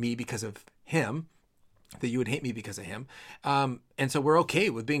hate me because of him. that you would hate me because of him. And so we're okay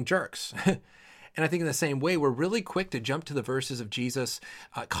with being jerks. And I think in the same way, we're really quick to jump to the verses of Jesus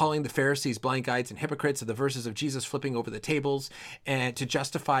calling the Pharisees blind guides and hypocrites, or the verses of Jesus flipping over the tables, and to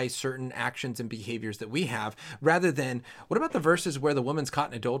justify certain actions and behaviors that we have, rather than, what about the verses where the woman's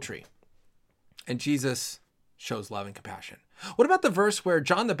caught in adultery and Jesus shows love and compassion? What about the verse where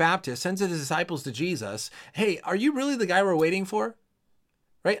John the Baptist sends his disciples to Jesus? Hey, are you really the guy we're waiting for?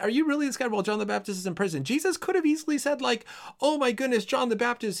 Right? Are you really this guy? Well, John the Baptist is in prison. Jesus could have easily said, like, oh my goodness, John the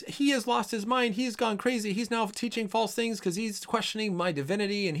Baptist, he has lost his mind. He's gone crazy. He's now teaching false things because he's questioning my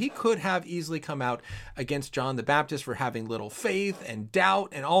divinity. And he could have easily come out against John the Baptist for having little faith and doubt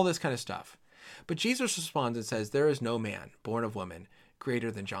and all this kind of stuff. But Jesus responds and says, there is no man born of woman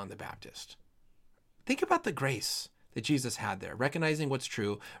greater than John the Baptist. Think about the grace that Jesus had there, recognizing what's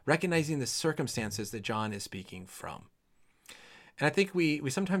true, recognizing the circumstances that John is speaking from. And I think we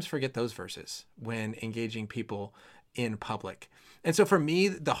sometimes forget those verses when engaging people in public. And so for me,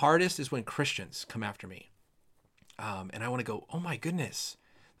 the hardest is when Christians come after me. And I want to go, oh my goodness,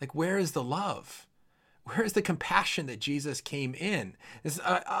 like, where is the love? Where is the compassion that Jesus came in? This,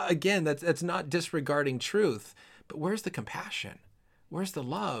 again, that's not disregarding truth, but where's the compassion? Where's the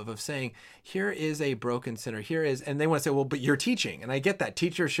love of saying, here is a broken sinner, here is, and they want to say, well, but you're teaching. And I get that.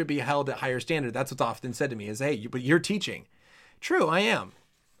 Teachers should be held at higher standard. That's what's often said to me is, hey, but you're teaching. True, I am.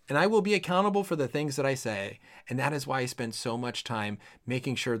 And I will be accountable for the things that I say. And that is why I spend so much time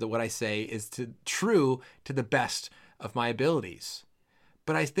making sure that what I say is true to the best of my abilities.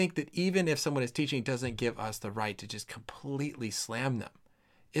 But I think that even if someone is teaching, it doesn't give us the right to just completely slam them.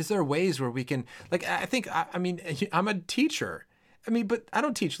 Is there ways where we can, like, I mean, I'm a teacher. I mean, but I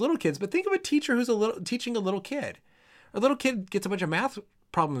don't teach little kids, but think of a teacher who's teaching a little kid. A little kid gets a bunch of math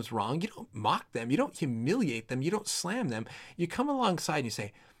problems wrong. You don't mock them. You don't humiliate them. You don't slam them. You come alongside and you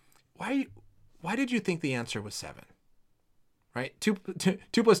say, why did you think the answer was 7? Right? 2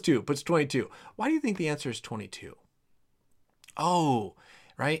 plus 2 puts 22. Why do you think the answer is 22? Oh,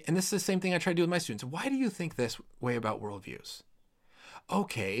 right? And this is the same thing I try to do with my students. Why do you think this way about worldviews?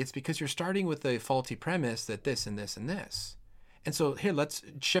 Okay, it's because you're starting with a faulty premise that this and this and this. And so here, let's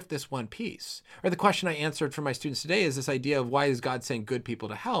shift this one piece. Or the question I answered for my students today is this idea of, why is God sending good people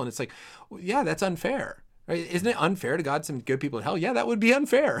to hell? And it's like, well, yeah, that's unfair. Right? Isn't it unfair to God send good people to hell? Yeah, that would be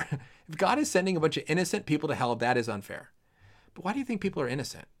unfair. If God is sending a bunch of innocent people to hell, that is unfair. But why do you think people are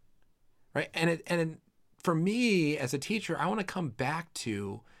innocent? Right? And for me as a teacher, I want to come back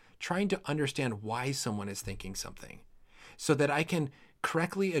to trying to understand why someone is thinking something so that I can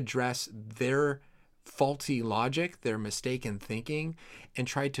correctly address their faulty logic, their mistaken thinking, and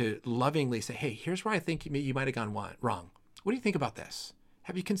try to lovingly say, hey, here's where I think you might have gone wrong. What do you think about this?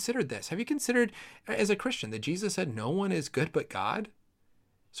 Have you considered this? Have you considered, as a Christian, that Jesus said no one is good but God?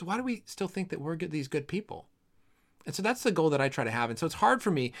 So why do we still think that we're these good people? And so that's the goal that I try to have. And so it's hard for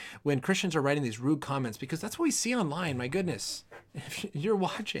me when Christians are writing these rude comments, because that's what we see online. My goodness, if you're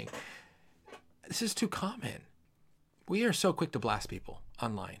watching, this is too common. We are so quick to blast people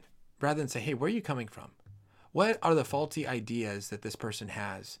online, rather than say, hey, where are you coming from? What are the faulty ideas that this person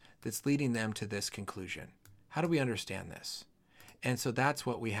has that's leading them to this conclusion? How do we understand this? And so that's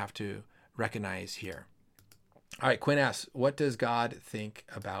what we have to recognize here. All right, Quinn asks, what does God think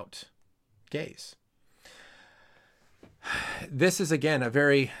about gays? This is, again, a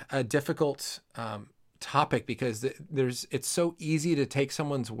very difficult topic, because it's so easy to take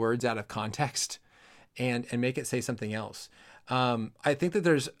someone's words out of context and make it say something else. I think that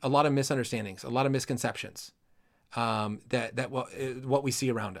there's a lot of misunderstandings, a lot of misconceptions that what we see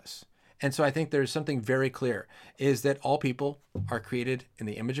around us. And so I think there's something very clear, is that all people are created in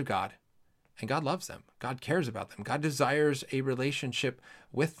the image of God, and God loves them. God cares about them. God desires a relationship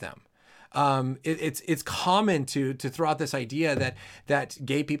with them. It's common to throw out this idea that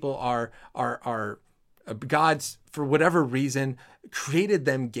gay people are God's, for whatever reason, created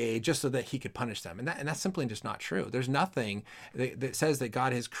them gay just so that he could punish them. And that's simply just not true. There's nothing that says that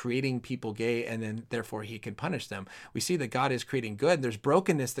God is creating people gay and then therefore he can punish them. We see that God is creating good. There's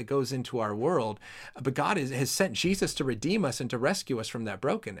brokenness that goes into our world, but God has sent Jesus to redeem us and to rescue us from that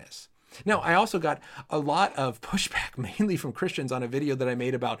brokenness. Now, I also got a lot of pushback, mainly from Christians, on a video that I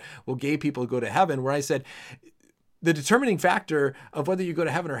made about, will gay people go to heaven, where I said, the determining factor of whether you go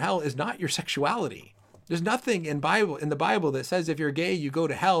to heaven or hell is not your sexuality. There's nothing in the Bible that says if you're gay, you go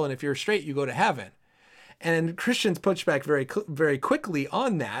to hell, and if you're straight, you go to heaven. And Christians push back very, very quickly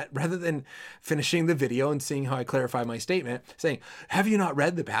on that, rather than finishing the video and seeing how I clarify my statement, saying, have you not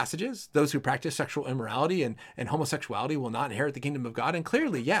read the passages? Those who practice sexual immorality and homosexuality will not inherit the kingdom of God. And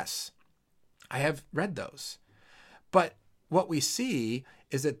clearly, yes, I have read those. But what we see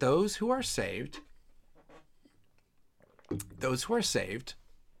is that those who are saved Those who are saved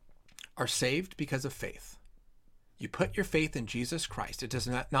because of faith. You put your faith in Jesus Christ. It does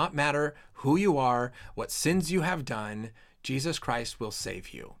not matter who you are, what sins you have done, Jesus Christ will save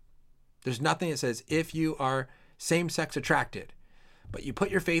you. There's nothing that says if you are same-sex attracted, but you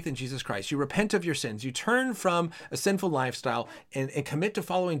put your faith in Jesus Christ, you repent of your sins, you turn from a sinful lifestyle and commit to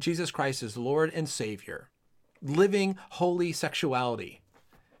following Jesus Christ as Lord and Savior, living holy sexuality,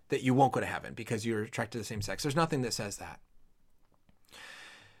 that you won't go to heaven because you're attracted to the same sex. There's nothing that says that.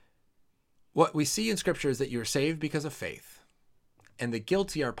 What we see in Scripture is that you're saved because of faith, and the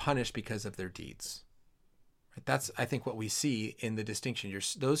guilty are punished because of their deeds. That's, I think, what we see in the distinction.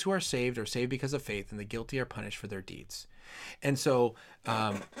 Those who are saved because of faith, and the guilty are punished for their deeds. And so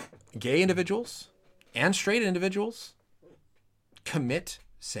gay individuals and straight individuals commit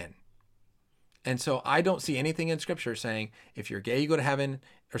sin. And so I don't see anything in Scripture saying if you're gay, you go to heaven,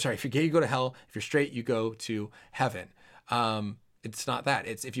 if you're gay, you go to hell. If you're straight, you go to heaven. It's not that.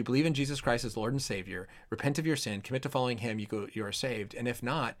 It's if you believe in Jesus Christ as Lord and Savior, repent of your sin, commit to following him, you are saved. And if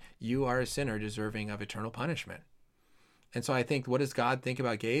not, you are a sinner deserving of eternal punishment. And so I think, what does God think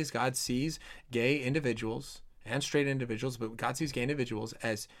about gays? God sees gay individuals and straight individuals, but God sees gay individuals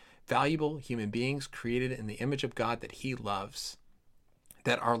as valuable human beings created in the image of God that he loves,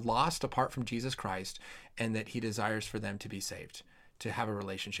 that are lost apart from Jesus Christ, and that he desires for them to be saved, to have a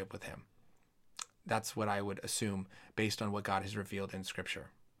relationship with him. That's what I would assume based on what God has revealed in Scripture.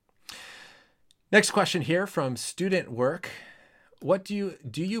 Next question here from Student Work. What do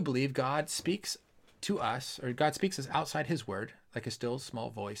you believe God speaks to us, or God speaks us outside his word, like a still small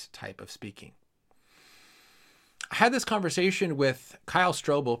voice type of speaking? I had this conversation with Kyle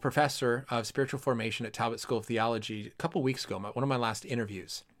Strobel, professor of spiritual formation at Talbot School of Theology, a couple weeks ago, one of my last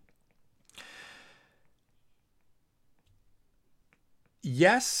interviews.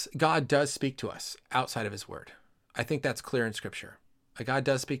 Yes, God does speak to us outside of his word. I think that's clear in Scripture. God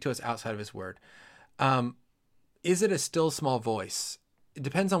does speak to us outside of his word. Is it a still small voice? It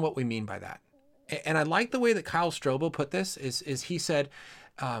depends on what we mean by that. And I like the way that Kyle Strobel put this, is he said,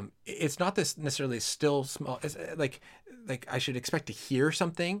 it's not this necessarily still small, it's like I should expect to hear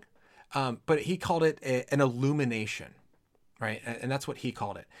something, but he called it an illumination. Right. And that's what he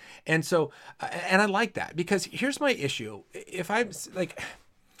called it. And so, and I like that, because here's my issue. If I'm like,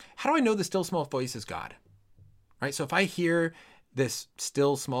 how do I know the still small voice is God? Right. So if I hear this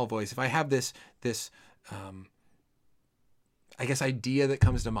still small voice, if I have this, I guess, idea that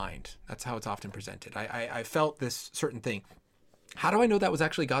comes to mind, that's how it's often presented. I felt this certain thing. How do I know that was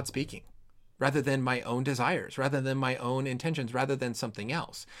actually God speaking, rather than my own desires, rather than my own intentions, rather than something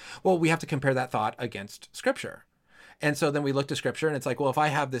else? Well, we have to compare that thought against Scripture. And so then we look to Scripture, and it's like, well, if I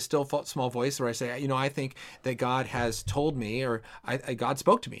have this still small voice where I say, I think that God has told me, or God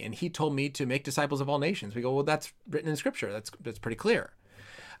spoke to me, and he told me to make disciples of all nations. We go, well, that's written in Scripture. That's pretty clear.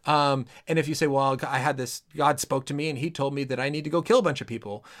 And if you say, well, I had this, God spoke to me and he told me that I need to go kill a bunch of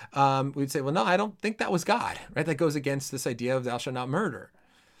people. We'd say, well, no, I don't think that was God, right? That goes against this idea of thou shalt not murder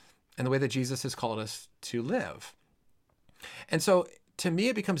and the way that Jesus has called us to live. And so to me,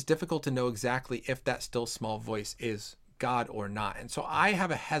 it becomes difficult to know exactly if that still small voice is God or not. And so I have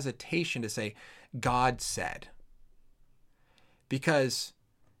a hesitation to say God said, because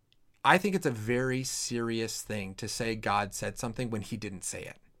I think it's a very serious thing to say God said something when he didn't say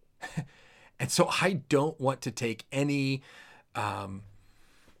it. And so I don't want to take any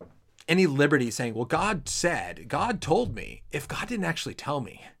liberty saying, well, God said, God told me, if God didn't actually tell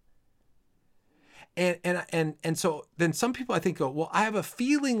me. And so then some people, I think, go, well, I have a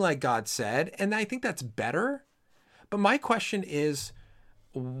feeling like God said, and I think that's better. But my question is,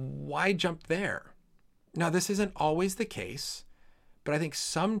 why jump there? Now, this isn't always the case, but I think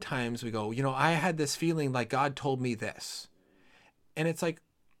sometimes we go, I had this feeling like God told me this. And it's like,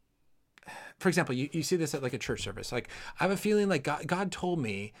 for example, you see this at like a church service. Like, I have a feeling like God told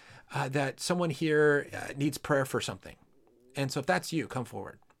me that someone here needs prayer for something. And so if that's you, come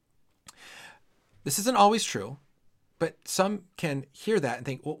forward. This isn't always true, but some can hear that and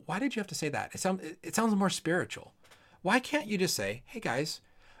think, well, why did you have to say that? It sounds more spiritual. Why can't you just say, hey guys,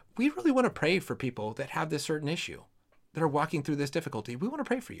 we really want to pray for people that have this certain issue, that are walking through this difficulty. We want to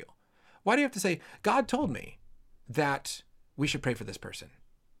pray for you. Why do you have to say, God told me that we should pray for this person?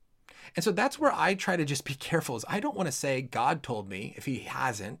 And so that's where I try to just be careful, is I don't want to say God told me if he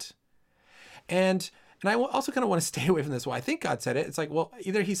hasn't. And I also kind of want to stay away from this. Well, I think God said it. It's like, well,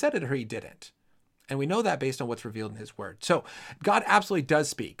 either he said it or he didn't. And we know that based on what's revealed in his word. So God absolutely does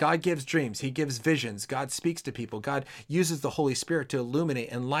speak. God gives dreams. He gives visions. God speaks to people. God uses the Holy Spirit to illuminate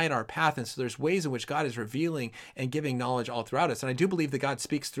and light our path. And so there's ways in which God is revealing and giving knowledge all throughout us. And I do believe that God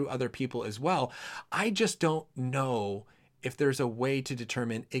speaks through other people as well. I just don't know if there's a way to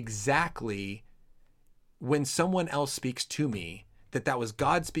determine exactly when someone else speaks to me, that was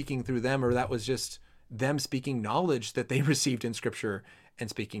God speaking through them, or that was just them speaking knowledge that they received in Scripture and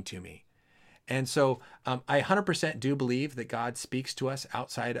speaking to me. And so I 100% do believe that God speaks to us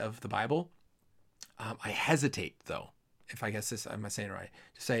outside of the Bible. I hesitate, though, if I guess this, am I saying it right,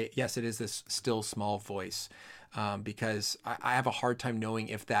 to say, yes, it is this still small voice, because I have a hard time knowing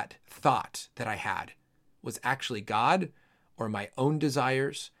if that thought that I had was actually God or my own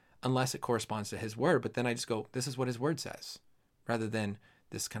desires, unless it corresponds to his word. But then I just go, this is what his word says, rather than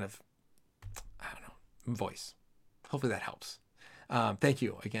this kind of, I don't know, voice. Hopefully that helps. Thank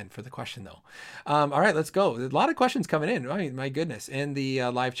you again for the question, though. All right, let's go. There's a lot of questions coming in. I mean, my goodness, in the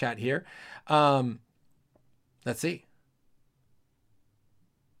live chat here. Let's see.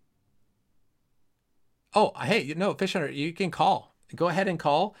 Oh, hey, no, Fish Hunter, you can call. Go ahead and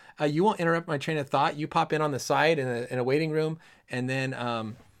call. You won't interrupt my train of thought. You pop in on the side in a waiting room, and then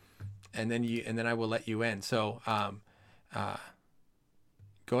I will let you in. So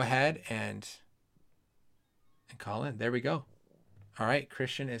go ahead and call in. There we go. All right,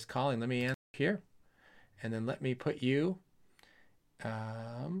 Christian is calling. Let me answer here, and then let me put you.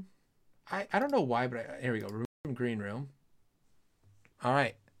 I don't know why, but here we go. Room green room. All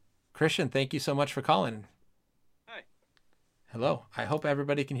right, Christian, thank you so much for calling. Hi. Hello. I hope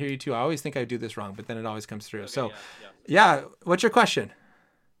everybody can hear you too. I always think I do this wrong, but then it always comes through. Okay, so, yeah. What's your question?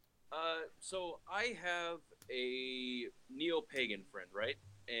 So I have a neo-pagan friend, right?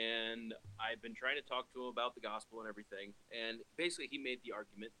 And I've been trying to talk to him about the gospel and everything. And basically, he made the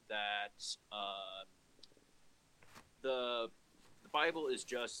argument that the Bible is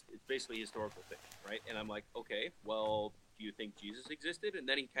it's basically historical fiction, right? And I'm like, okay, well, do you think Jesus existed? And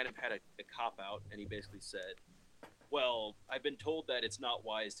then he kind of had a cop-out, and he basically said, well, I've been told that it's not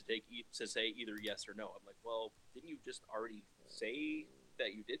wise to say either yes or no. I'm like, well, didn't you just already say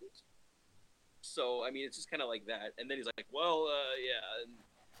that you didn't? So, I mean, it's just kind of like that. And then he's like, well, yeah. And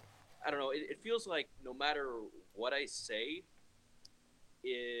I don't know. It feels like no matter what I say,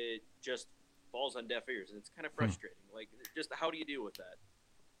 it just falls on deaf ears. And it's kind of frustrating. Like, just how do you deal with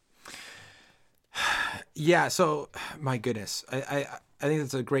that? Yeah. So, my goodness. I think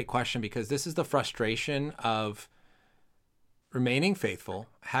that's a great question, because this is the frustration of remaining faithful,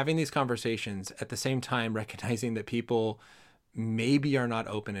 having these conversations, at the same time recognizing that people maybe are not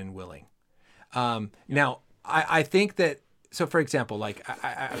open and willing. Now, I think that, so for example, like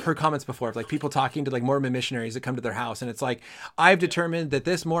I've heard comments before of like people talking to like Mormon missionaries that come to their house, and it's like, I've determined that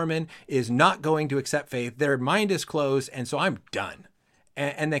this Mormon is not going to accept faith. Their mind is closed, and so I'm done.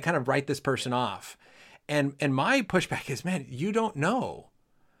 And they kind of write this person off. And my pushback is, man, you don't know.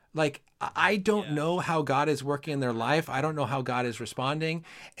 Like, I don't know how God is working in their life. I don't know how God is responding.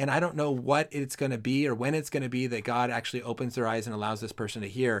 And I don't know what it's going to be or when it's going to be that God actually opens their eyes and allows this person to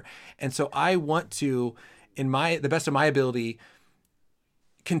hear. And so I want to, the best of my ability,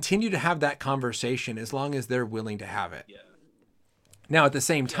 continue to have that conversation as long as they're willing to have it. Yeah. Now, at the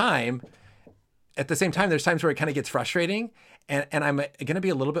same time, there's times where it kind of gets frustrating, and I'm going to be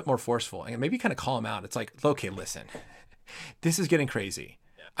a little bit more forceful and maybe kind of call them out. It's like, okay, listen, this is getting crazy.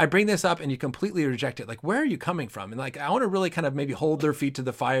 I bring this up and you completely reject it. Like, where are you coming from? And like, I want to really kind of maybe hold their feet to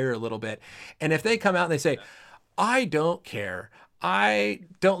the fire a little bit. And if they come out and they say, I don't care, I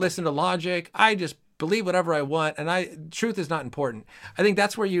don't listen to logic, I just believe whatever I want, and truth is not important. I think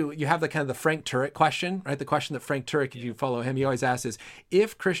that's where you have the kind of the Frank Turek question, right? The question that Frank Turek, if you follow him, he always asks is,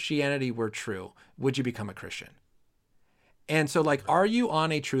 if Christianity were true, would you become a Christian? And so like, are you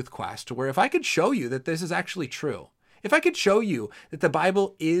on a truth quest where if I could show you that this is actually true, if I could show you that the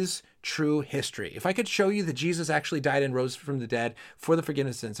Bible is true history, if I could show you that Jesus actually died and rose from the dead for the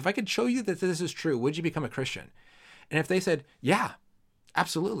forgiveness of sins, if I could show you that this is true, would you become a Christian? And if they said, yeah,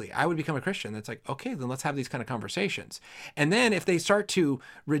 absolutely, I would become a Christian, that's like, okay, then let's have these kind of conversations. And then if they start to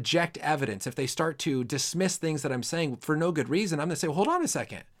reject evidence, if they start to dismiss things that I'm saying for no good reason, I'm going to say, well, hold on a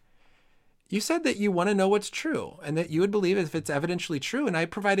second. You said that you want to know what's true and that you would believe if it's evidentially true, and I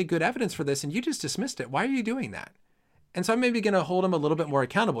provided good evidence for this and you just dismissed it. Why are you doing that? And so I'm maybe going to hold them a little bit more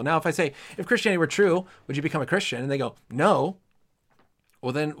accountable. Now, if I say, if Christianity were true, would you become a Christian? And they go, no.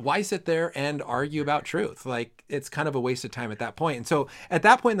 Well, then why sit there and argue about truth? Like, it's kind of a waste of time at that point. And so at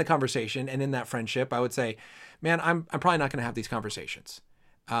that point in the conversation and in that friendship, I would say, man, I'm probably not going to have these conversations.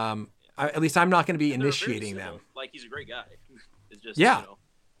 At least I'm not going to be initiating them. Like, he's a great guy. It's just, yeah.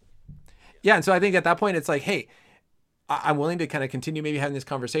 Yeah. And so I think at that point, it's like, hey, I'm willing to kind of continue maybe having these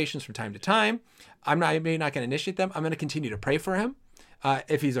conversations from time to time. I'm maybe not going to initiate them. I'm going to continue to pray for him.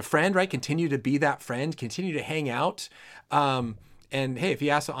 If he's a friend, right, continue to be that friend, continue to hang out. And hey, if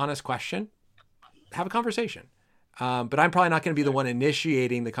he asks an honest question, have a conversation. But I'm probably not going to be the one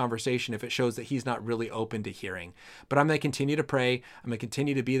initiating the conversation if it shows that he's not really open to hearing. But I'm going to continue to pray. I'm going to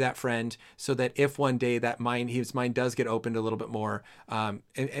continue to be that friend so that if one day his mind does get opened a little bit more, and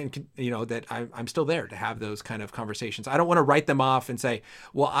that I'm still there to have those kind of conversations. I don't want to write them off and say,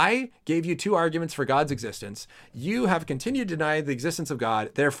 well, I gave you 2 arguments for God's existence. You have continued to deny the existence of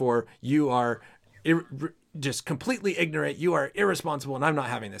God. Therefore, you are just completely ignorant. You are irresponsible, and I'm not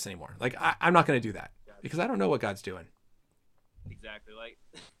having this anymore. Like, I'm not going to do that because I don't know what God's doing. Exactly. Like,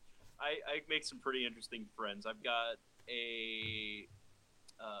 I make some pretty interesting friends. I've got a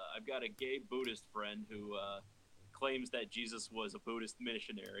gay Buddhist friend who claims that Jesus was a Buddhist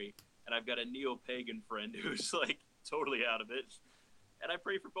missionary, and I've got a neo-pagan friend who's like totally out of it. And I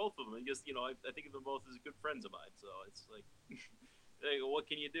pray for both of them because I think of them both as good friends of mine. So it's like, what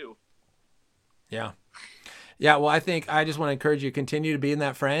can you do? Yeah. Yeah. Well, I think I just want to encourage you, continue to be in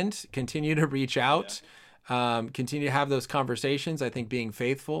that friend, continue to reach out, continue to have those conversations. I think being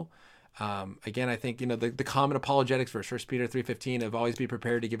faithful. Again, I think, the common apologetics verse, 1 Peter 3:15, of always be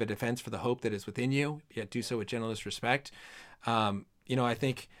prepared to give a defense for the hope that is within you, yet do so with gentleness, respect. I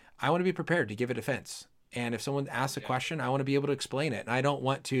think I want to be prepared to give a defense. And if someone asks a question, I want to be able to explain it. And I don't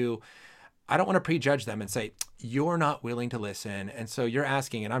want to prejudge them and say, you're not willing to listen. And so you're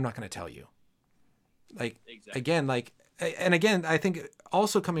asking, and I'm not going to tell you. Like, exactly. Again, I think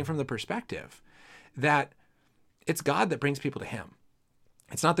also coming from the perspective that it's God that brings people to him.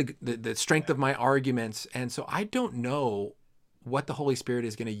 It's not the strength of my arguments. And so I don't know what the Holy Spirit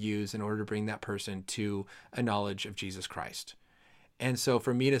is going to use in order to bring that person to a knowledge of Jesus Christ. And so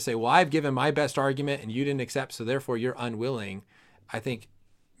for me to say, well, I've given my best argument and you didn't accept, so therefore you're unwilling, I think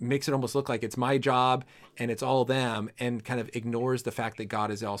makes it almost look like it's my job and it's all them, and kind of ignores the fact that God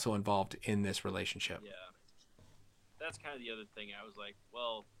is also involved in this relationship. Yeah. That's kind of the other thing. I was like,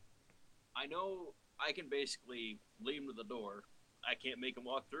 well, I know I can basically lead him to the door. I can't make him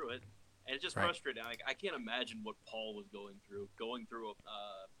walk through it. And it's just frustrating. I can't imagine what Paul was going through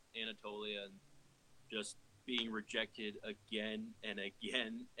Anatolia and just being rejected again and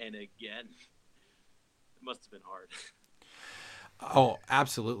again and again. It must have been hard. Oh,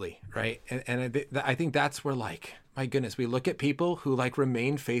 absolutely. Right. And I think that's where, like, my goodness, we look at people who like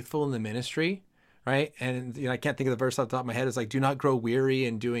remain faithful in the ministry. Right. And I can't think of the verse off the top of my head. It's like, do not grow weary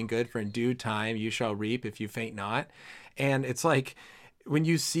in doing good, for in due time you shall reap if you faint not. And it's like, when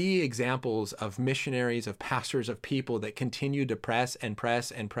you see examples of missionaries, of pastors, of people that continue to press and press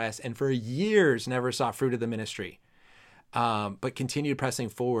and press, and for years never saw fruit of the ministry, but continued pressing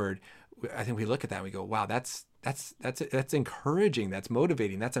forward, I think we look at that and we go, wow, that's encouraging. That's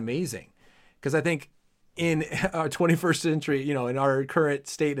motivating. That's amazing. Because I think in our 21st century, in our current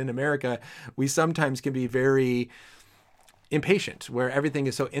state in America, we sometimes can be very impatient, where everything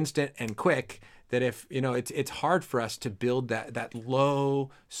is so instant and quick that if, it's hard for us to build that long,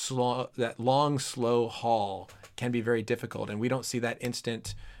 slow haul can be very difficult. And we don't see that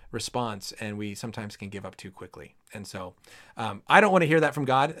instant response, and we sometimes can give up too quickly. And so I don't want to hear that from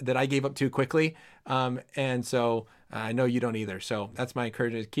God, that I gave up too quickly. And so I know you don't either. So that's my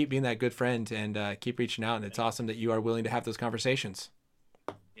encouragement. Keep being that good friend and keep reaching out. And it's awesome that you are willing to have those conversations.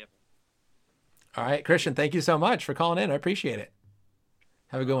 Yep. All right, Christian, thank you so much for calling in. I appreciate it.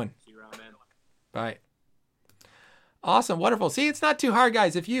 Have a good one. See you around, man. Bye. Awesome. Wonderful. See, it's not too hard,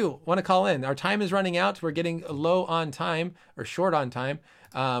 guys. If you want to call in, our time is running out. We're getting low on time, or short on time.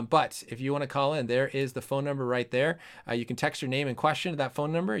 But if you want to call in, there is the phone number right there. You can text your name and question to that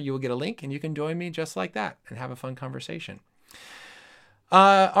phone number. You will get a link and you can join me just like that and have a fun conversation.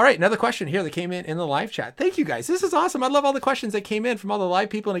 All right. Another question here that came in the live chat. Thank you, guys. This is awesome. I love all the questions that came in from all the live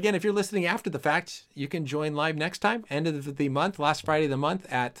people. And again, if you're listening after the fact, you can join live next time, end of the month, last Friday of the month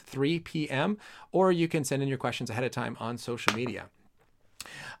at 3 p.m. Or you can send in your questions ahead of time on social media.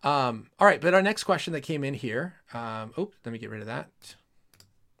 All right. But our next question that came in here. Let me get rid of that.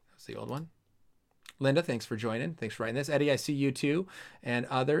 That's the old one. Linda, thanks for joining. Thanks for writing this. Eddie, I see you too. And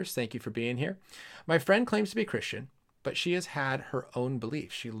others, thank you for being here. My friend claims to be Christian, but she has had her own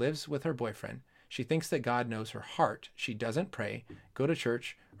beliefs. She lives with her boyfriend. She thinks that God knows her heart. She doesn't pray, go to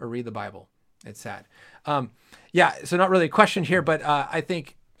church, or read the Bible. It's sad. So not really a question here, but I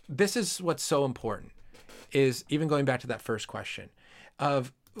think this is what's so important, is even going back to that first question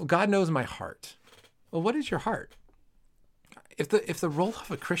of God knows my heart. Well, what is your heart? If the role of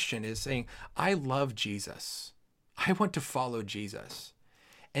a Christian is saying, I love Jesus, I want to follow Jesus,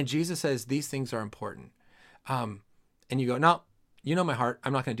 and Jesus says these things are important, and you go, no, you know my heart,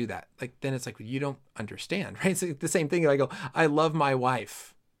 I'm not going to do that. Like, then it's like, you don't understand, right? It's like the same thing. I go, I love my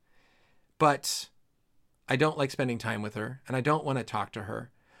wife, but I don't like spending time with her, and I don't want to talk to her,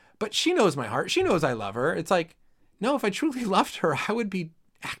 but she knows my heart. She knows I love her. It's like, No, if I truly loved her, I would be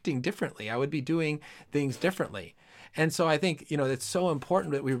acting differently. I would be doing things differently. And so I think, it's so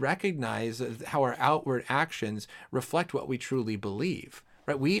important that we recognize how our outward actions reflect what we truly believe,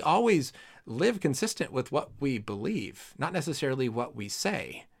 right? We always live consistent with what we believe, not necessarily what we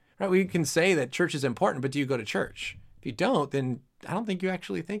say, right? We can say that church is important, but do you go to church? If you don't, then I don't think you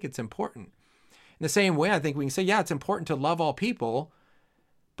actually think it's important. In the same way, I think we can say, yeah, it's important to love all people,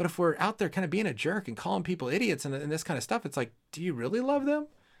 but if we're out there kind of being a jerk and calling people idiots and this kind of stuff, it's like, do you really love them?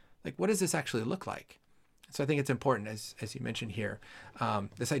 Like, what does this actually look like? So I think it's important, as you mentioned here,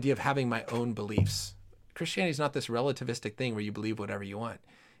 this idea of having my own beliefs. Christianity is not this relativistic thing where you believe whatever you want.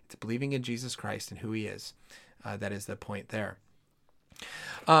 It's believing in Jesus Christ and who he is. That is the point there.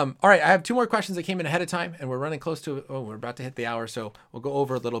 All right, I have 2 more questions that came in ahead of time, and we're running close to, we're about to hit the hour, so we'll go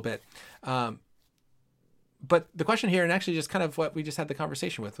over a little bit. But the question here, and actually just kind of what we just had the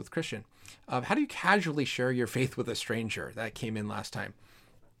conversation with Christian, how do you casually share your faith with a stranger? That came in last time.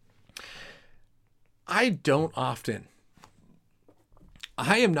 I don't often.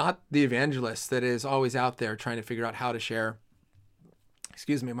 I am not the evangelist that is always out there trying to figure out how to share,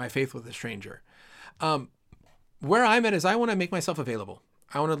 my faith with a stranger. Where I'm at is I want to make myself available.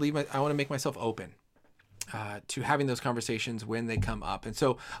 I want to make myself open to having those conversations when they come up. And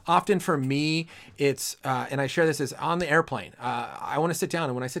so often for me, it's, and I share this as on the airplane. I want to sit down.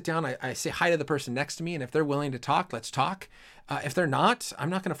 And when I sit down, I say hi to the person next to me. And if they're willing to talk, let's talk. If they're not, I'm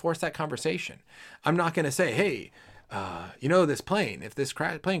not going to force that conversation. I'm not going to say, hey, this plane, if this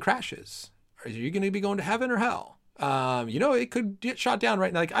plane crashes, are you going to be going to heaven or hell? It could get shot down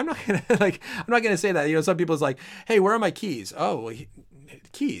right now. Like, I'm not going to say that. Some people's like, hey, where are my keys? Oh,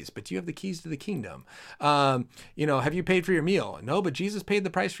 keys, but do you have the keys to the kingdom? Have you paid for your meal? No, but Jesus paid the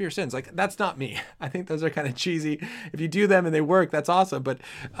price for your sins. Like, that's not me. I think those are kind of cheesy. If you do them and they work, that's awesome. But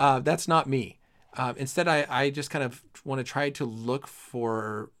that's not me. Instead, I just kind of want to try to look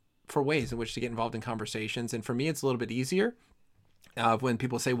for ways in which to get involved in conversations. And for me, it's a little bit easier when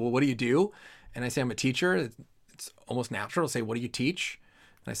people say, well, what do you do? And I say, I'm a teacher. It's almost natural to say, what do you teach?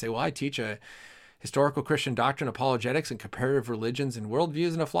 And I say, well, I teach a historical Christian doctrine, apologetics, and comparative religions and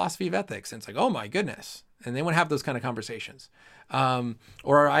worldviews and a philosophy of ethics. And it's like, oh my goodness. And they want to have those kind of conversations.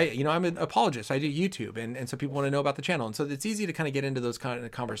 Or I'm an apologist. I do YouTube. And so people want to know about the channel. And so it's easy to kind of get into those kind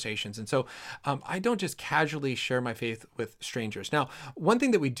of conversations. And so I don't just casually share my faith with strangers. Now, one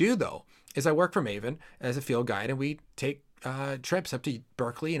thing that we do though, is I work for Maven as a field guide, and we take trips up to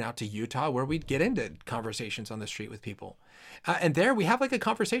Berkeley and out to Utah where we'd get into conversations on the street with people. And there we have like a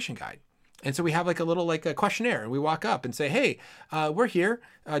conversation guide. And so we have a questionnaire, and we walk up and say, hey, we're here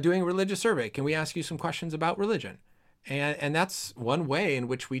doing a religious survey. Can we ask you some questions about religion? And that's one way in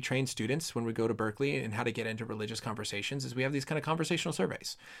which we train students when we go to Berkeley and how to get into religious conversations is we have these kind of conversational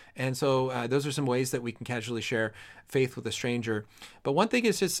surveys. And so those are some ways that we can casually share faith with a stranger. But one thing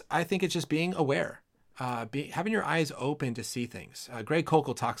is I think it's just being aware. Having your eyes open to see things. Greg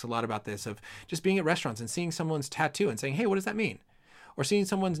Koukl talks a lot about this, of just being at restaurants and seeing someone's tattoo and saying, hey, what does that mean? Or seeing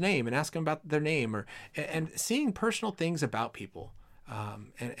someone's name and asking about their name, and seeing personal things about people,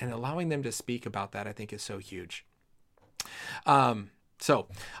 and allowing them to speak about that, I think is so huge.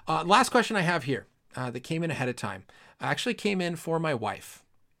 Last question I have here that came in ahead of time actually came in for my wife.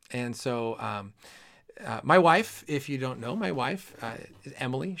 And so my wife, if you don't know, my wife is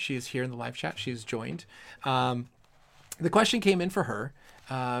Emily. She is here in the live chat. She's joined. The question came in for her.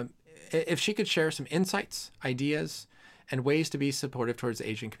 If she could share some insights, ideas, and ways to be supportive towards the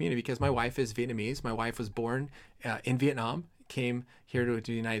Asian community, because my wife is Vietnamese. My wife was born in Vietnam, came here to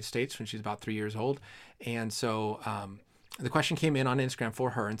the United States when she was about 3 years old. And so the question came in on Instagram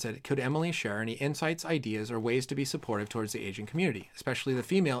for her and said, could Emily share any insights, ideas, or ways to be supportive towards the Asian community, especially the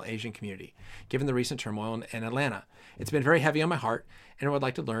female Asian community, given the recent turmoil in Atlanta? It's been very heavy on my heart, and I would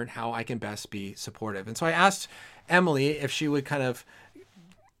like to learn how I can best be supportive. And so I asked Emily if she would kind of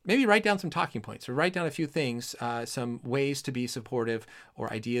maybe write down some talking points, or write down a few things, some ways to be supportive,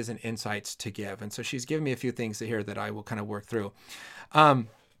 or ideas and insights to give. And so she's given me a few things here that I will kind of work through.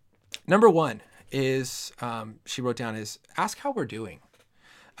 Number one is, she wrote down, is ask how we're doing.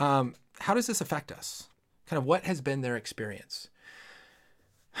 How does this affect us? Kind of what has been their experience?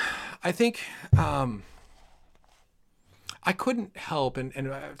 I think I couldn't help,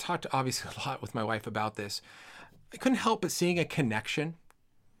 and I've talked obviously a lot with my wife about this, I couldn't help but seeing a connection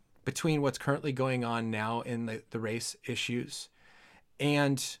between what's currently going on now in the race issues,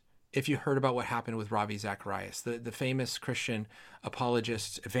 and if you heard about what happened with Ravi Zacharias, the famous Christian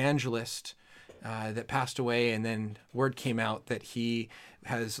apologist, evangelist that passed away, and then word came out that he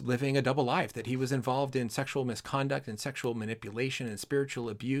has living a double life, that he was involved in sexual misconduct and sexual manipulation and spiritual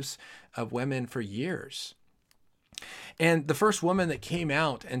abuse of women for years. And the first woman that came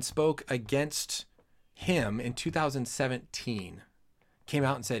out and spoke against him in 2017 came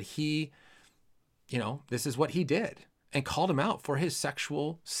out and said this is what he did, and called him out for his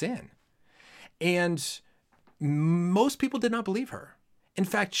sexual sin. And most people did not believe her. In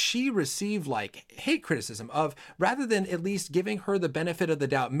fact, she received hate criticism of, rather than at least giving her the benefit of the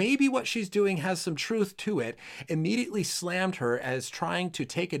doubt, maybe what she's doing has some truth to it, immediately slammed her as trying to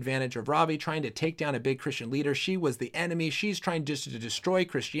take advantage of Ravi, trying to take down a big Christian leader. She was the enemy. She's trying just to destroy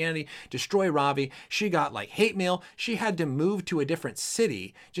Christianity, destroy Ravi. She got hate mail. She had to move to a different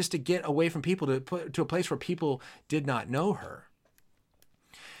city just to get away from people, to a place where people did not know her.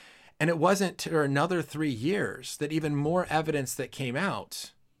 And it wasn't for another 3 years that even more evidence that came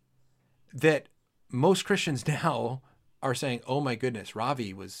out, that most Christians now are saying, oh my goodness,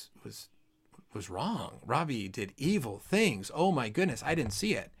 Ravi was wrong. Ravi did evil things. Oh my goodness, I didn't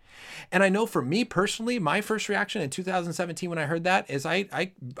see it. And I know for me personally, my first reaction in 2017 when I heard that is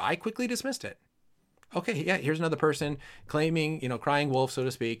I quickly dismissed it. Okay, yeah, here's another person claiming, crying wolf, so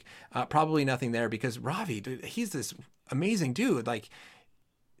to speak. Probably nothing there, because Ravi, dude, he's this amazing dude.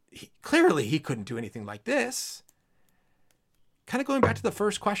 Clearly he couldn't do anything like this. Kind of going back to the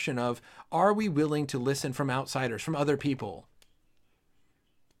first question of, are we willing to listen from outsiders, from other people,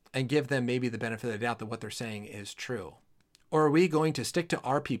 and give them maybe the benefit of the doubt that what they're saying is true? Or are we going to stick to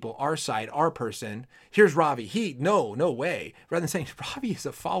our people, our side, our person? Here's Ravi. No way. Rather than saying, Ravi is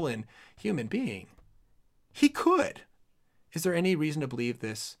a fallen human being. He could. Is there any reason to believe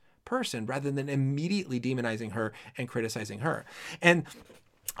this person, rather than immediately demonizing her and criticizing her? And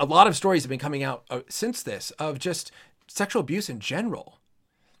a lot of stories have been coming out since this, of just sexual abuse in general,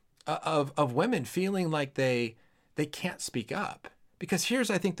 of women feeling like they can't speak up. Because here's,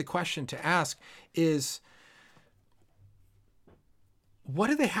 I think, the question to ask is, what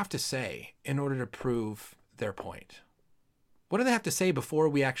do they have to say in order to prove their point? What do they have to say before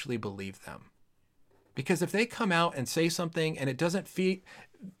we actually believe them? Because if they come out and say something and it doesn't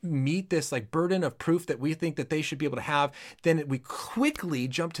meet this burden of proof that we think that they should be able to have, then we quickly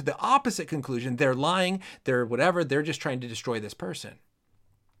jump to the opposite conclusion. They're lying, they're whatever, they're just trying to destroy this person.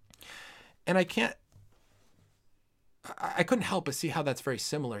 And I couldn't help but see how that's very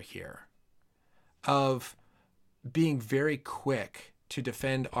similar here, of being very quick to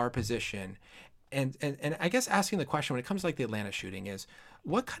defend our position. And I guess asking the question when it comes to the Atlanta shooting is,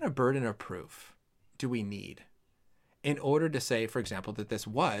 what kind of burden of proof do we need in order to say, for example, that this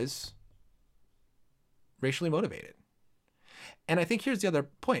was racially motivated? And I think here's the other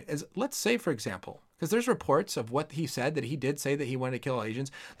point is, let's say, for example, because there's reports of what he said, that he did say that he wanted to kill all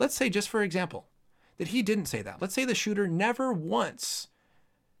Asians. Let's say, just for example, that he didn't say that. Let's say the shooter never once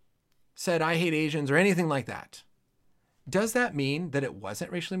said, I hate Asians, or anything like that. Does that mean that it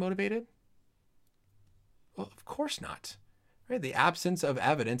wasn't racially motivated? Well, of course not. Right? The absence of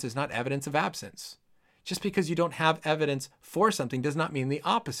evidence is not evidence of absence. Just because you don't have evidence for something does not mean the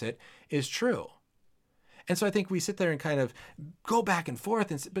opposite is true. And so I think we sit there and kind of go back and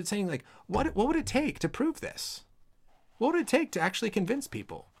forth, but saying what would it take to prove this? What would it take to actually convince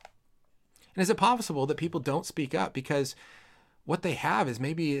people? And is it possible that people don't speak up because what they have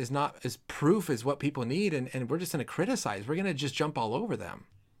is not as proof as what people need, and we're just going to criticize. We're going to just jump all over them.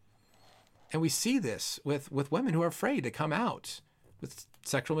 And we see this with women who are afraid to come out with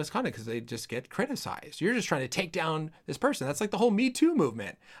sexual misconduct because they just get criticized. You're just trying to take down this person. That's the whole Me Too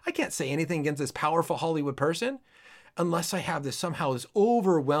movement. I can't say anything against this powerful Hollywood person unless I have this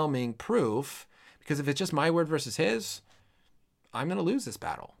overwhelming proof, because if it's just my word versus his, I'm going to lose this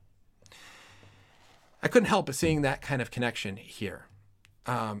battle. I couldn't help but seeing that kind of connection here.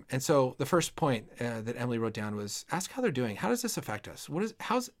 And so the first point that Emily wrote down was, ask how they're doing. How does this affect us?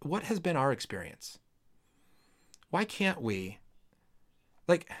 What has been our experience? Why can't we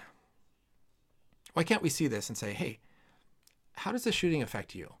see this and say, hey, how does this shooting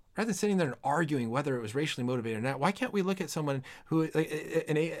affect you? Rather than sitting there and arguing whether it was racially motivated or not, why can't we look at someone who,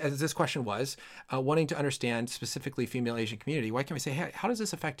 as this question was, wanting to understand specifically female Asian community, why can't we say, hey, how does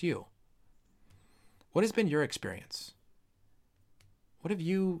this affect you? What has been your experience? What have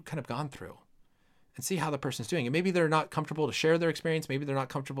you kind of gone through? And see how the person's doing. And maybe they're not comfortable to share their experience. Maybe they're not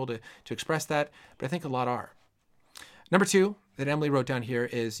comfortable to express that, but I think a lot are. Number 2 that Emily wrote down here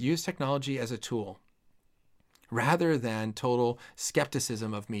is, use technology as a tool rather than total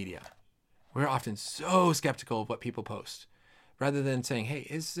skepticism of media. We're often so skeptical of what people post rather than saying, hey,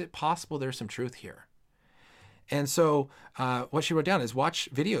 is it possible there's some truth here? And so what she wrote down is, watch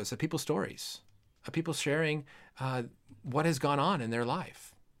videos of people's stories, of people sharing what has gone on in their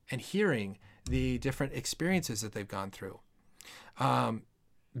life and hearing the different experiences that they've gone through.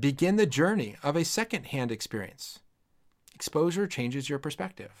 Begin the journey of a secondhand experience. Exposure changes your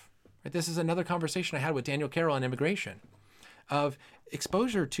perspective. Right? This is another conversation I had with Daniel Carroll on immigration, of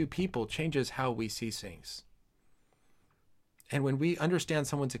exposure to people changes how we see things. And when we understand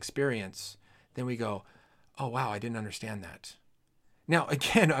someone's experience, then we go, oh, wow, I didn't understand that. Now,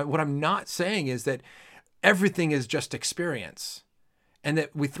 again, what I'm not saying is that everything is just experience and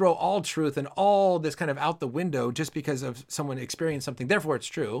that we throw all truth and all this kind of out the window just because of someone experienced something. Therefore, it's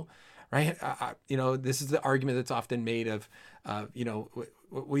true, right? This is the argument that's often made of,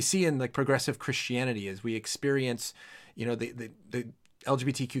 what we see in like progressive Christianity is we experience, the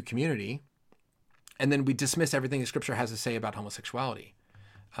LGBTQ community, and then we dismiss everything the scripture has to say about homosexuality.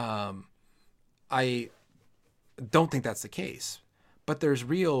 I don't think that's the case, but there's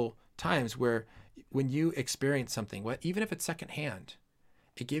real times where when you experience something, even if it's secondhand,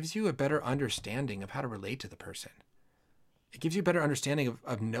 it gives you a better understanding of how to relate to the person. It gives you a better understanding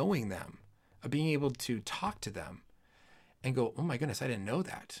of knowing them, of being able to talk to them and go, oh my goodness, I didn't know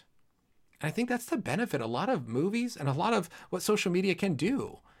that. And I think that's the benefit. A lot of movies and a lot of what social media can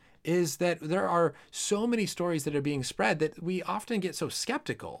do is that there are so many stories that are being spread that we often get so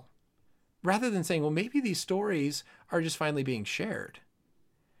skeptical rather than saying, well, maybe these stories are just finally being shared.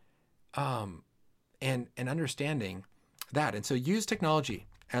 And understanding that. And so use technology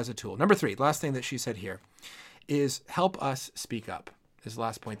as a tool. Number 3, last thing that she said here is help us speak up. This is the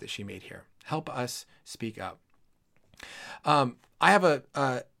last point that she made here. Help us speak up. I have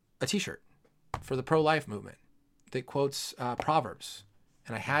a t-shirt for the pro-life movement that quotes Proverbs.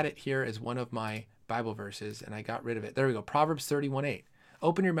 And I had it here as one of my Bible verses and I got rid of it. There we go. Proverbs 31:8.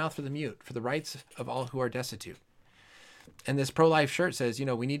 Open your mouth for the mute, for the rights of all who are destitute. And this pro-life shirt says,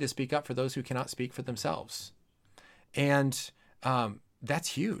 we need to speak up for those who cannot speak for themselves. And that's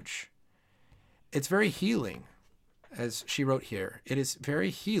huge. It's very healing, as she wrote here. It is very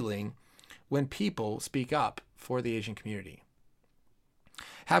healing when people speak up for the Asian community.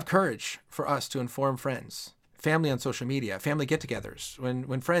 Have courage for us to inform friends, family on social media, family get-togethers,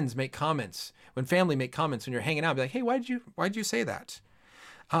 when friends make comments, when family make comments when you're hanging out, be like, hey, why'd you say that?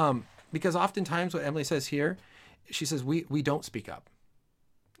 Because oftentimes what Emily says here, she says, we don't speak up.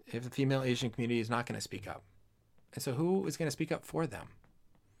 If the female Asian community is not going to speak up. And so who is going to speak up for them?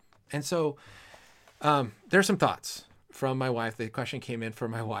 And so there's some thoughts from my wife. The question came in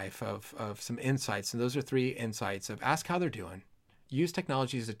from my wife of some insights. And those are 3 insights of ask how they're doing. Use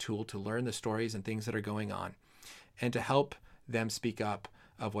technology as a tool to learn the stories and things that are going on and to help them speak up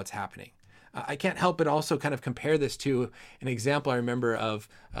of what's happening. I can't help but also kind of compare this to an example I remember of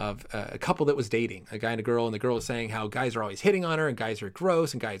a couple that was dating, a guy and a girl, and the girl was saying how guys are always hitting on her and guys are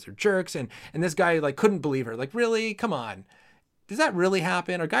gross and guys are jerks. And this guy like couldn't believe her. Like, really? Come on. Does that really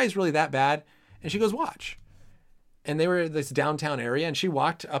happen? Are guys really that bad? And she goes, watch. And they were in this downtown area and she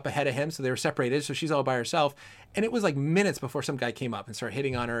walked up ahead of him. So they were separated. So she's all by herself. And it was like minutes before some guy came up and started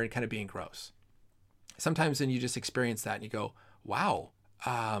hitting on her and kind of being gross. Sometimes then you just experience that and you go, wow,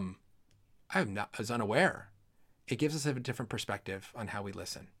 I was unaware. It gives us a different perspective on how we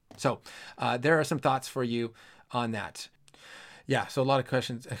listen. So there are some thoughts for you on that. Yeah, so a lot of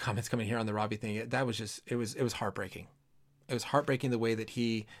questions and comments coming here on the Robbie thing. That was just, it was heartbreaking. It was heartbreaking the way that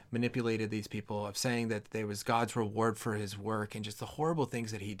he manipulated these people, of saying that there was God's reward for his work and just the horrible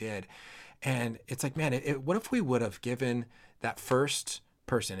things that he did. And it's like, man, what if we would have given that first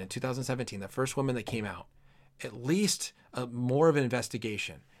person in 2017, the first woman that came out, at least more of an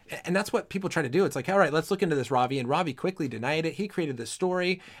investigation? And that's what people try to do. It's like, all right, let's look into this Ravi. And Ravi quickly denied it. He created this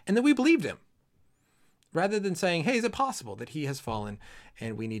story and then we believed him, rather than saying, hey, is it possible that he has fallen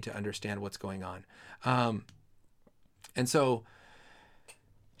and we need to understand what's going on? And so,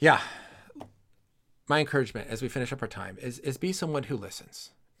 yeah, my encouragement as we finish up our time is be someone who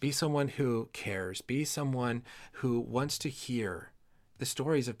listens, be someone who cares, be someone who wants to hear the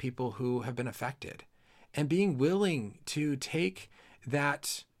stories of people who have been affected, and being willing to take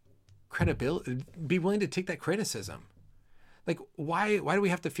that credibility, be willing to take that criticism. Like, why do we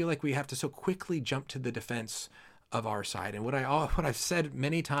have to feel like we have to so quickly jump to the defense of our side? And what I've said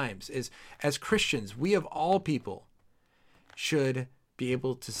many times is, as Christians, we of all people should be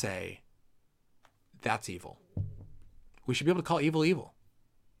able to say, that's evil. We should be able to call evil evil.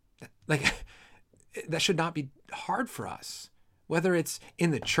 Like, that should not be hard for us. Whether it's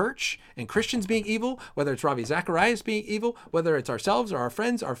in the church and Christians being evil, whether it's Ravi Zacharias being evil, whether it's ourselves or our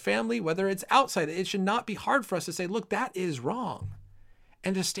friends, our family, whether it's outside, it should not be hard for us to say, look, that is wrong.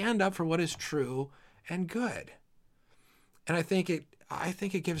 And to stand up for what is true and good. And I think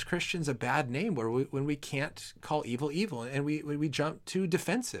it gives Christians a bad name when we can't call evil evil, and we jump to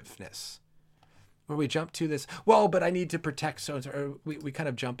defensiveness, where we jump to this, well, but I need to protect so-and-so, or we kind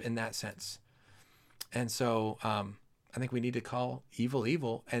of jump in that sense. And so I think we need to call evil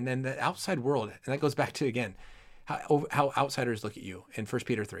evil. And then the outside world, and that goes back to, again, how outsiders look at you in 1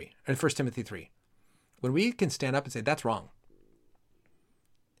 Peter 3 and 1 Timothy 3. When we can stand up and say, that's wrong,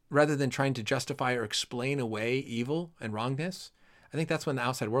 rather than trying to justify or explain away evil and wrongness, I think that's when the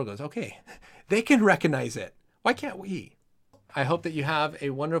outside world goes, okay, they can recognize it. Why can't we? I hope that you have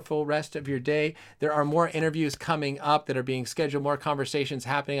a wonderful rest of your day. There are more interviews coming up that are being scheduled, more conversations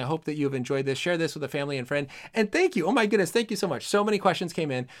happening. I hope that you've enjoyed this. Share this with a family and friend. And thank you. Oh my goodness. Thank you so much. So many questions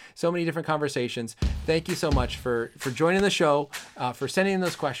came in, so many different conversations. Thank you so much for joining the show, for sending in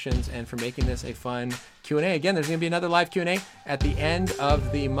those questions, and for making this a fun Q&A. Again, there's going to be another live Q&A at the end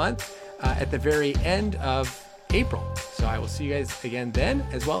of the month, at the very end of April. So I will see you guys again then,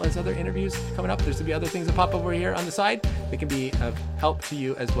 as well as other interviews coming up. There's going to be other things that pop over here on the side that can be of help to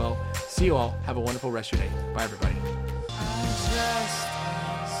you as well. See you all. Have a wonderful rest of your day. Bye, everybody. Just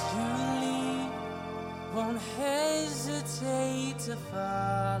as you leave, won't hesitate to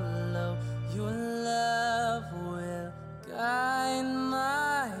follow. Your love will guide my